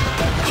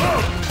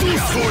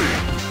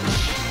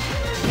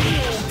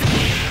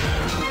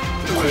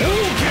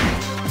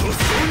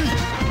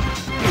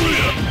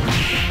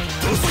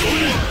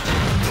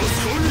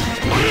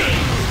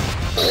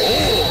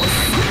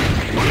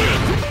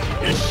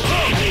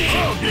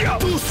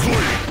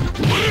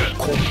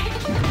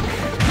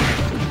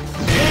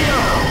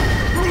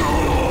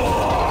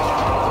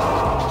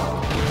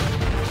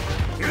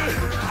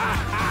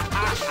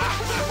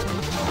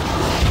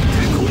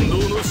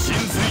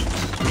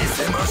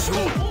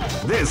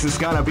This is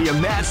gonna be a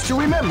match to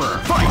remember.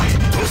 Fight!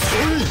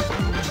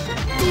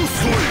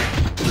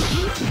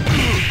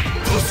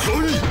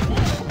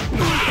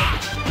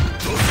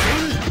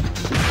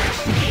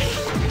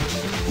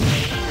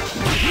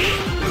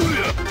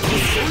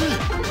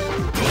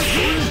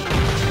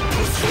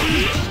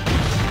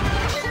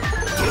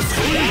 That's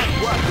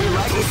what we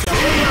like to say.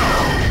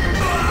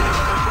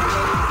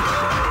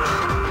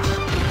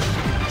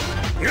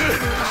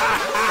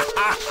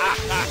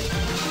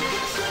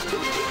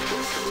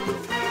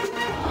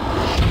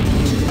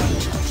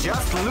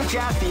 Just look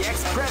at the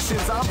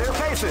expressions on their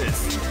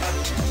faces.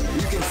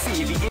 You can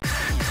see the...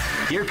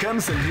 Here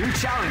comes a new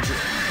challenger.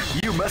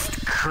 You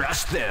must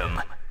crush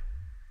them.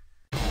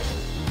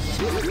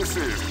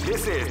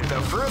 This is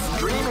the first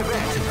dream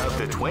event of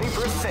the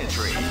 21st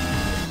century.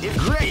 It's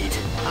great!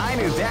 I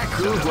knew that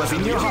groove was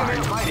in your heart.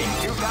 Fighting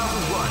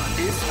 2001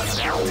 is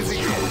about to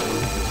begin.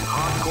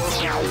 Hardcore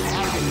fans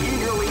have been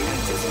eagerly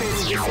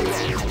anticipating this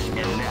event.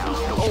 And now...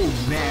 Oh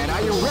man,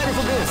 are you ready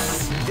for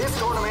this? This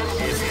tournament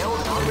is held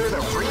under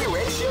the free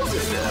ratio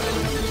system.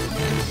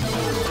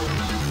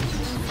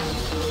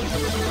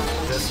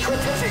 The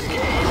strategic game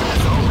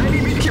has already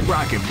been... Keep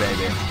rocking,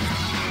 baby.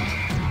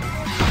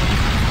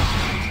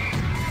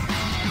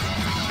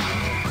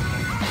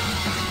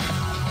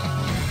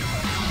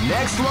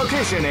 Next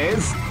location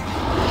is...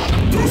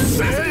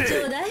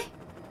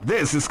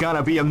 This is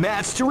gonna be a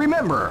match to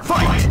remember.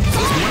 Fight! Wow,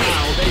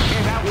 they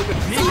came out with a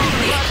sneaky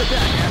surprise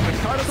attack at the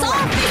start of the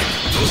round.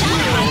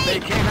 Wow, they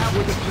came out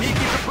with a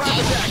sneaky surprise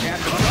attack at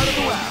the start of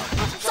the round.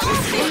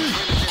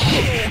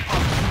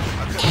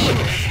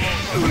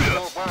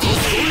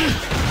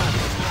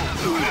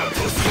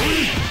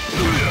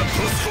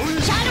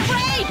 Shadow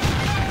Blade!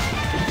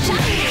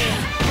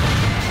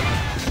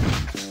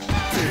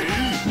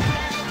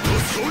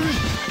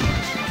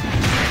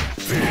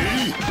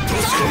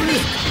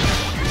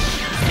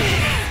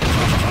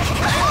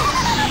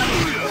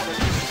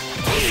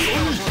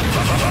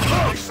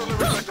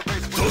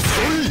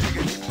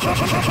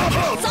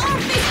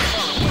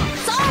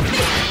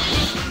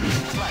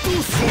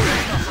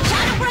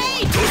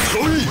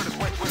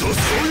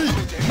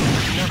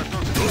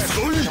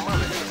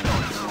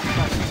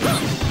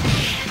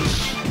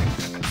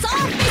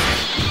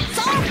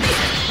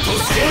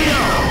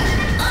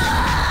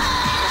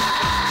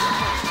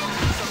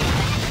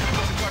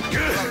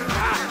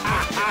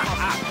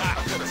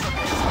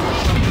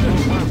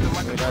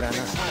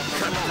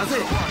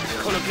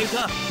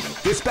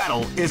 This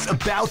battle is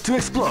about to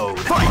explode.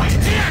 Fight!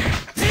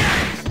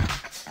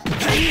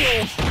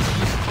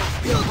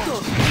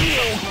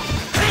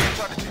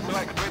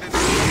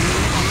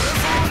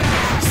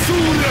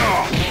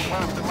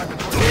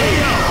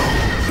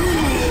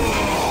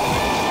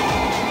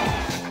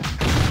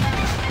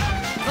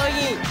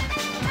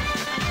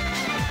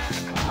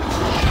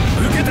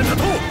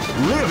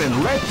 Live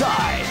and let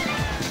die.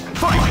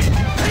 Fight!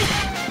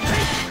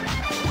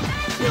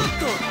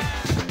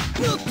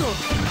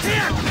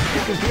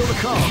 You can feel the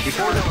calm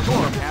before the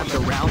storm as the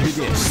round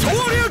begins.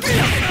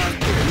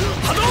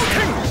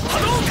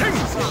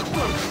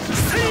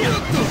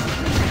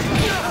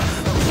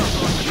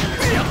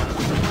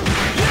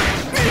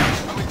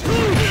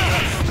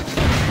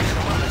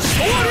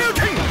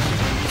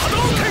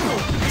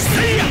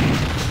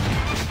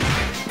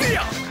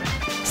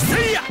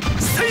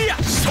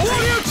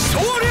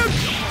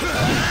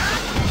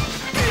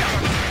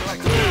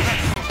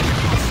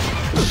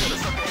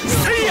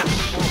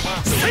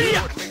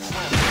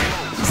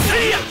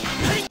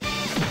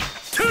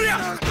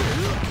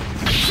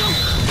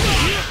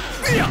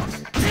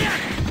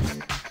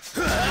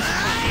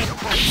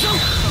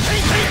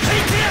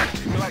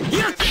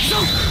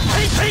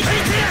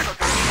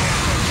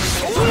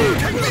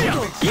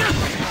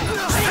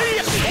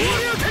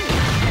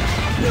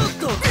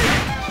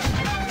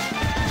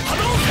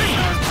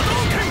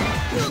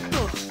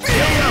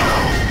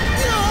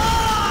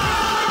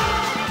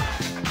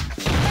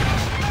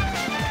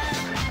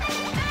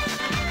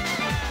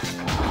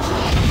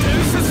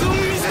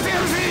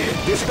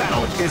 This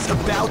battle is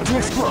about to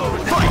explode.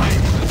 Fight!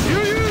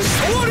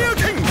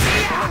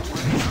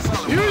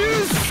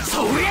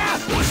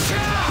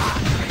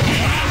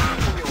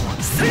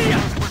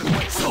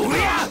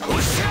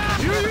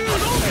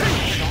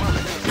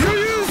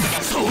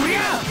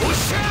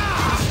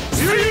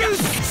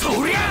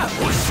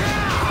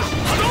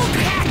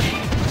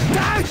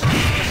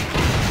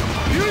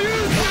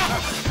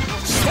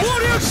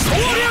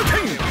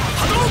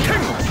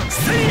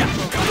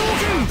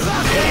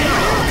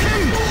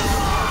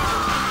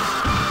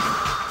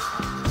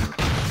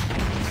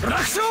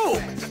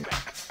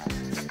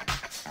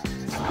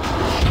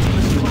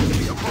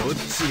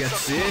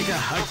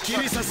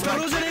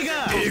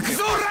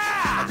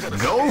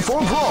 Go for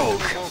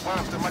broke!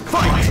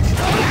 Fight!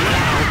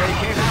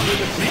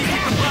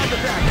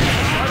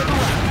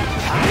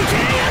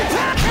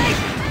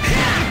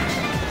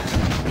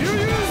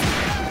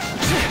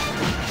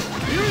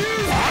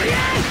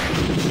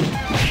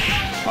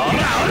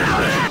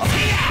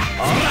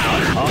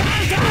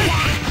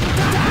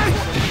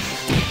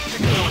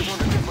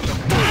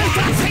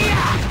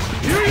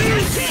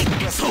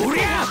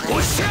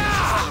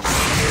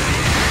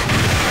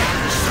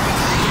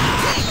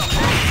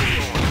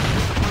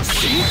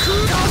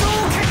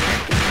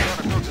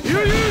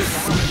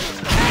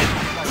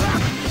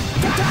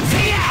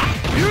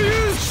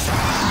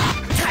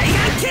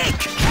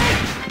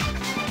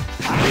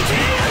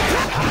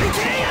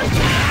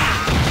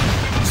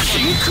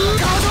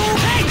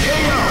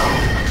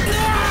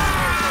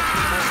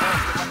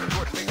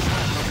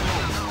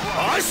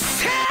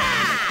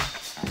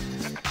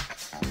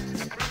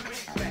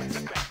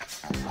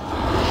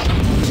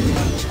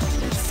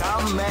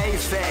 Some may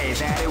say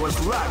that it was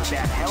luck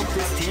that helped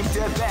this team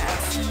to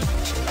advance.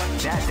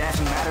 That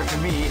doesn't matter to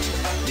me,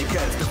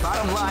 because the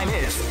bottom line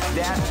is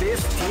that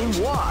this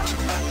team won.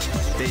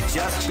 They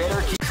just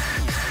better keep...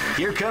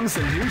 Here comes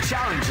a new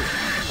challenger.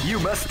 You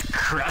must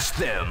crush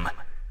them.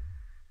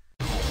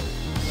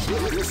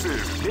 This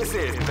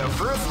is the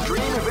first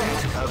dream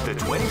event of the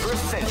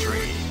 21st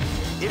century.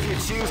 If you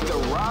choose the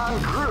wrong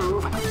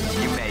groove,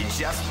 you may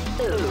just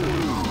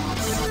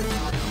lose.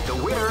 The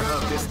winner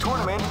of this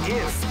tournament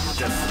is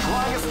the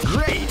strongest.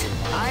 Great!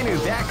 I knew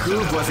that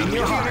groove was in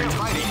your heart.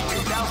 Fighting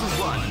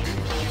 2001.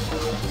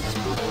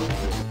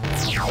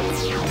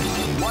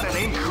 What an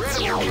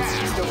incredible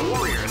cast of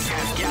warriors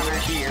has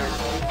gathered here.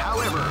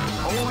 However,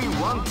 only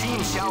one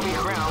team shall be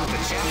crowned the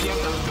champion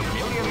of the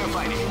Millionaire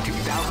Fighting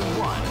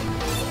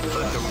 2001.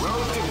 But the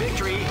road to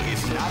victory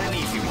is not an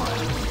easy one.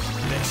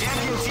 The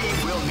champion team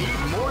will need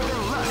more than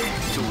luck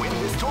to win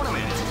this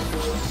tournament.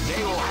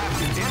 They will have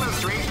to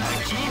demonstrate a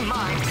keen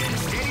mind and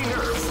steady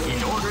nerves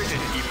in order to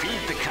defeat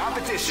the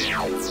competition.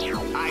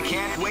 I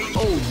can't wait.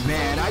 Oh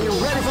man, are you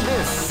ready for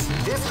this?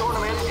 This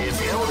tournament is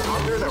held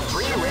under the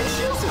free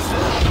ratio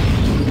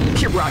system.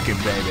 Keep rocking,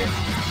 baby.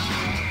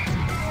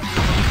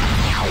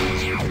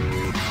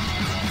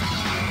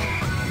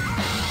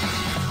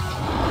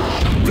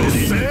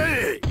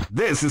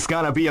 This is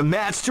gonna be a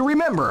match to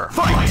remember.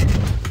 Fight!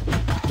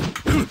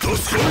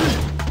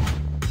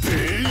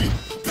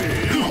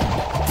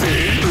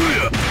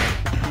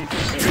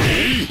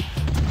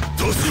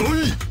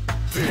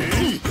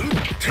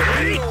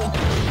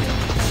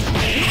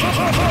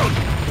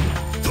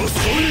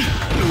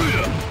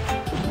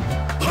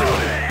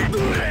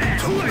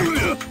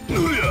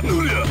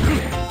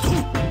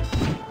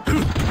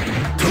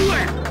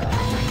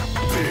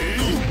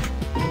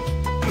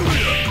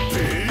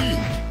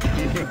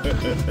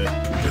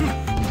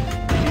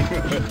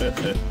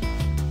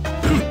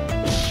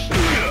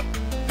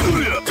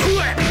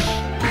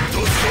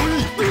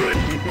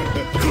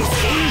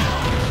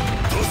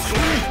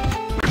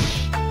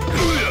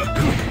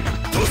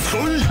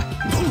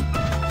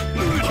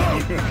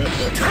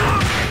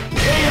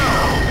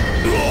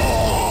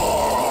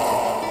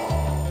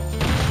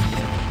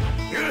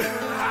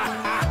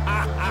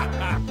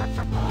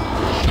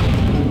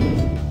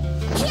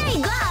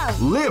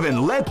 Live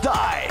and let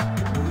die.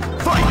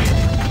 Fight!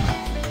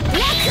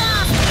 Let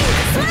off!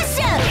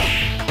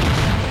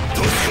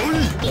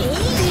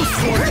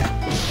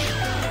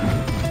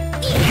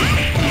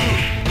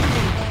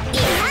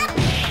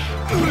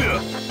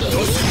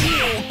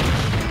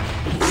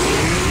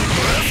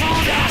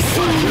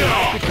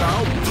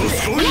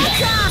 Smash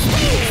him!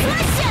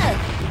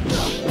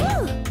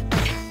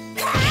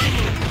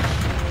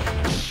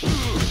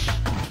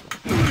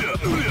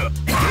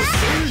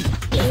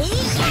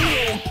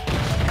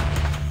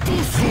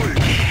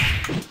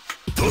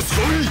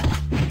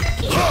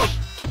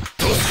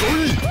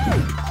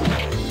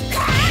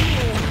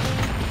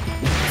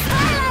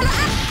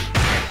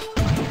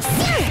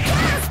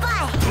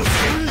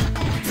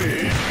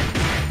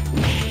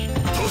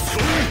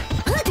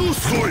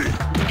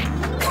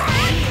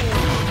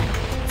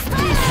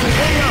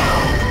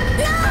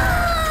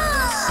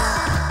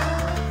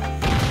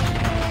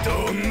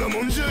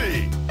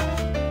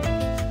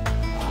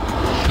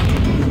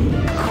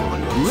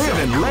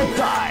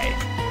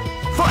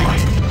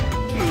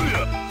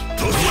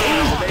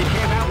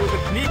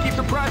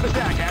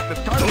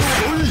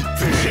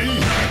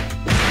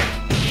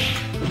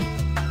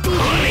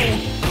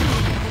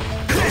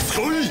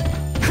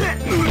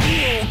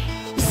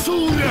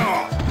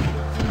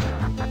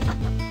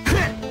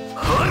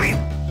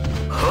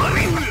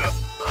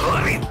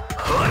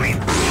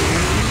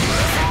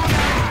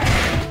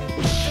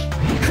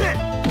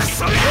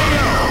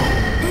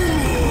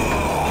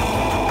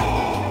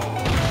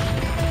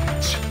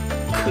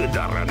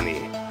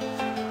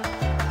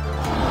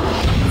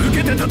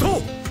 けてた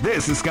と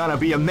This is gonna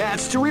be a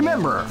match to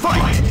remember.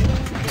 Fight!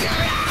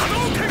 波動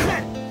拳竜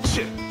巻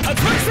旋風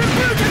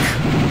脚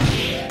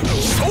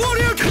昇竜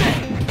拳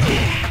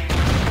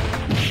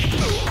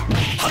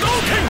波動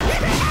拳波動拳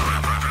竜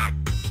巻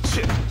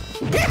旋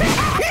風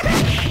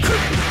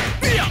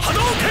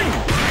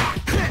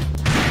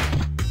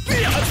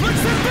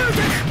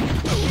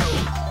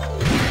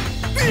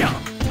脚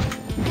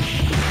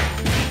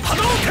波動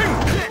拳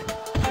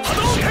波動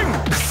拳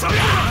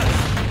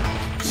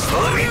昇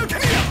竜拳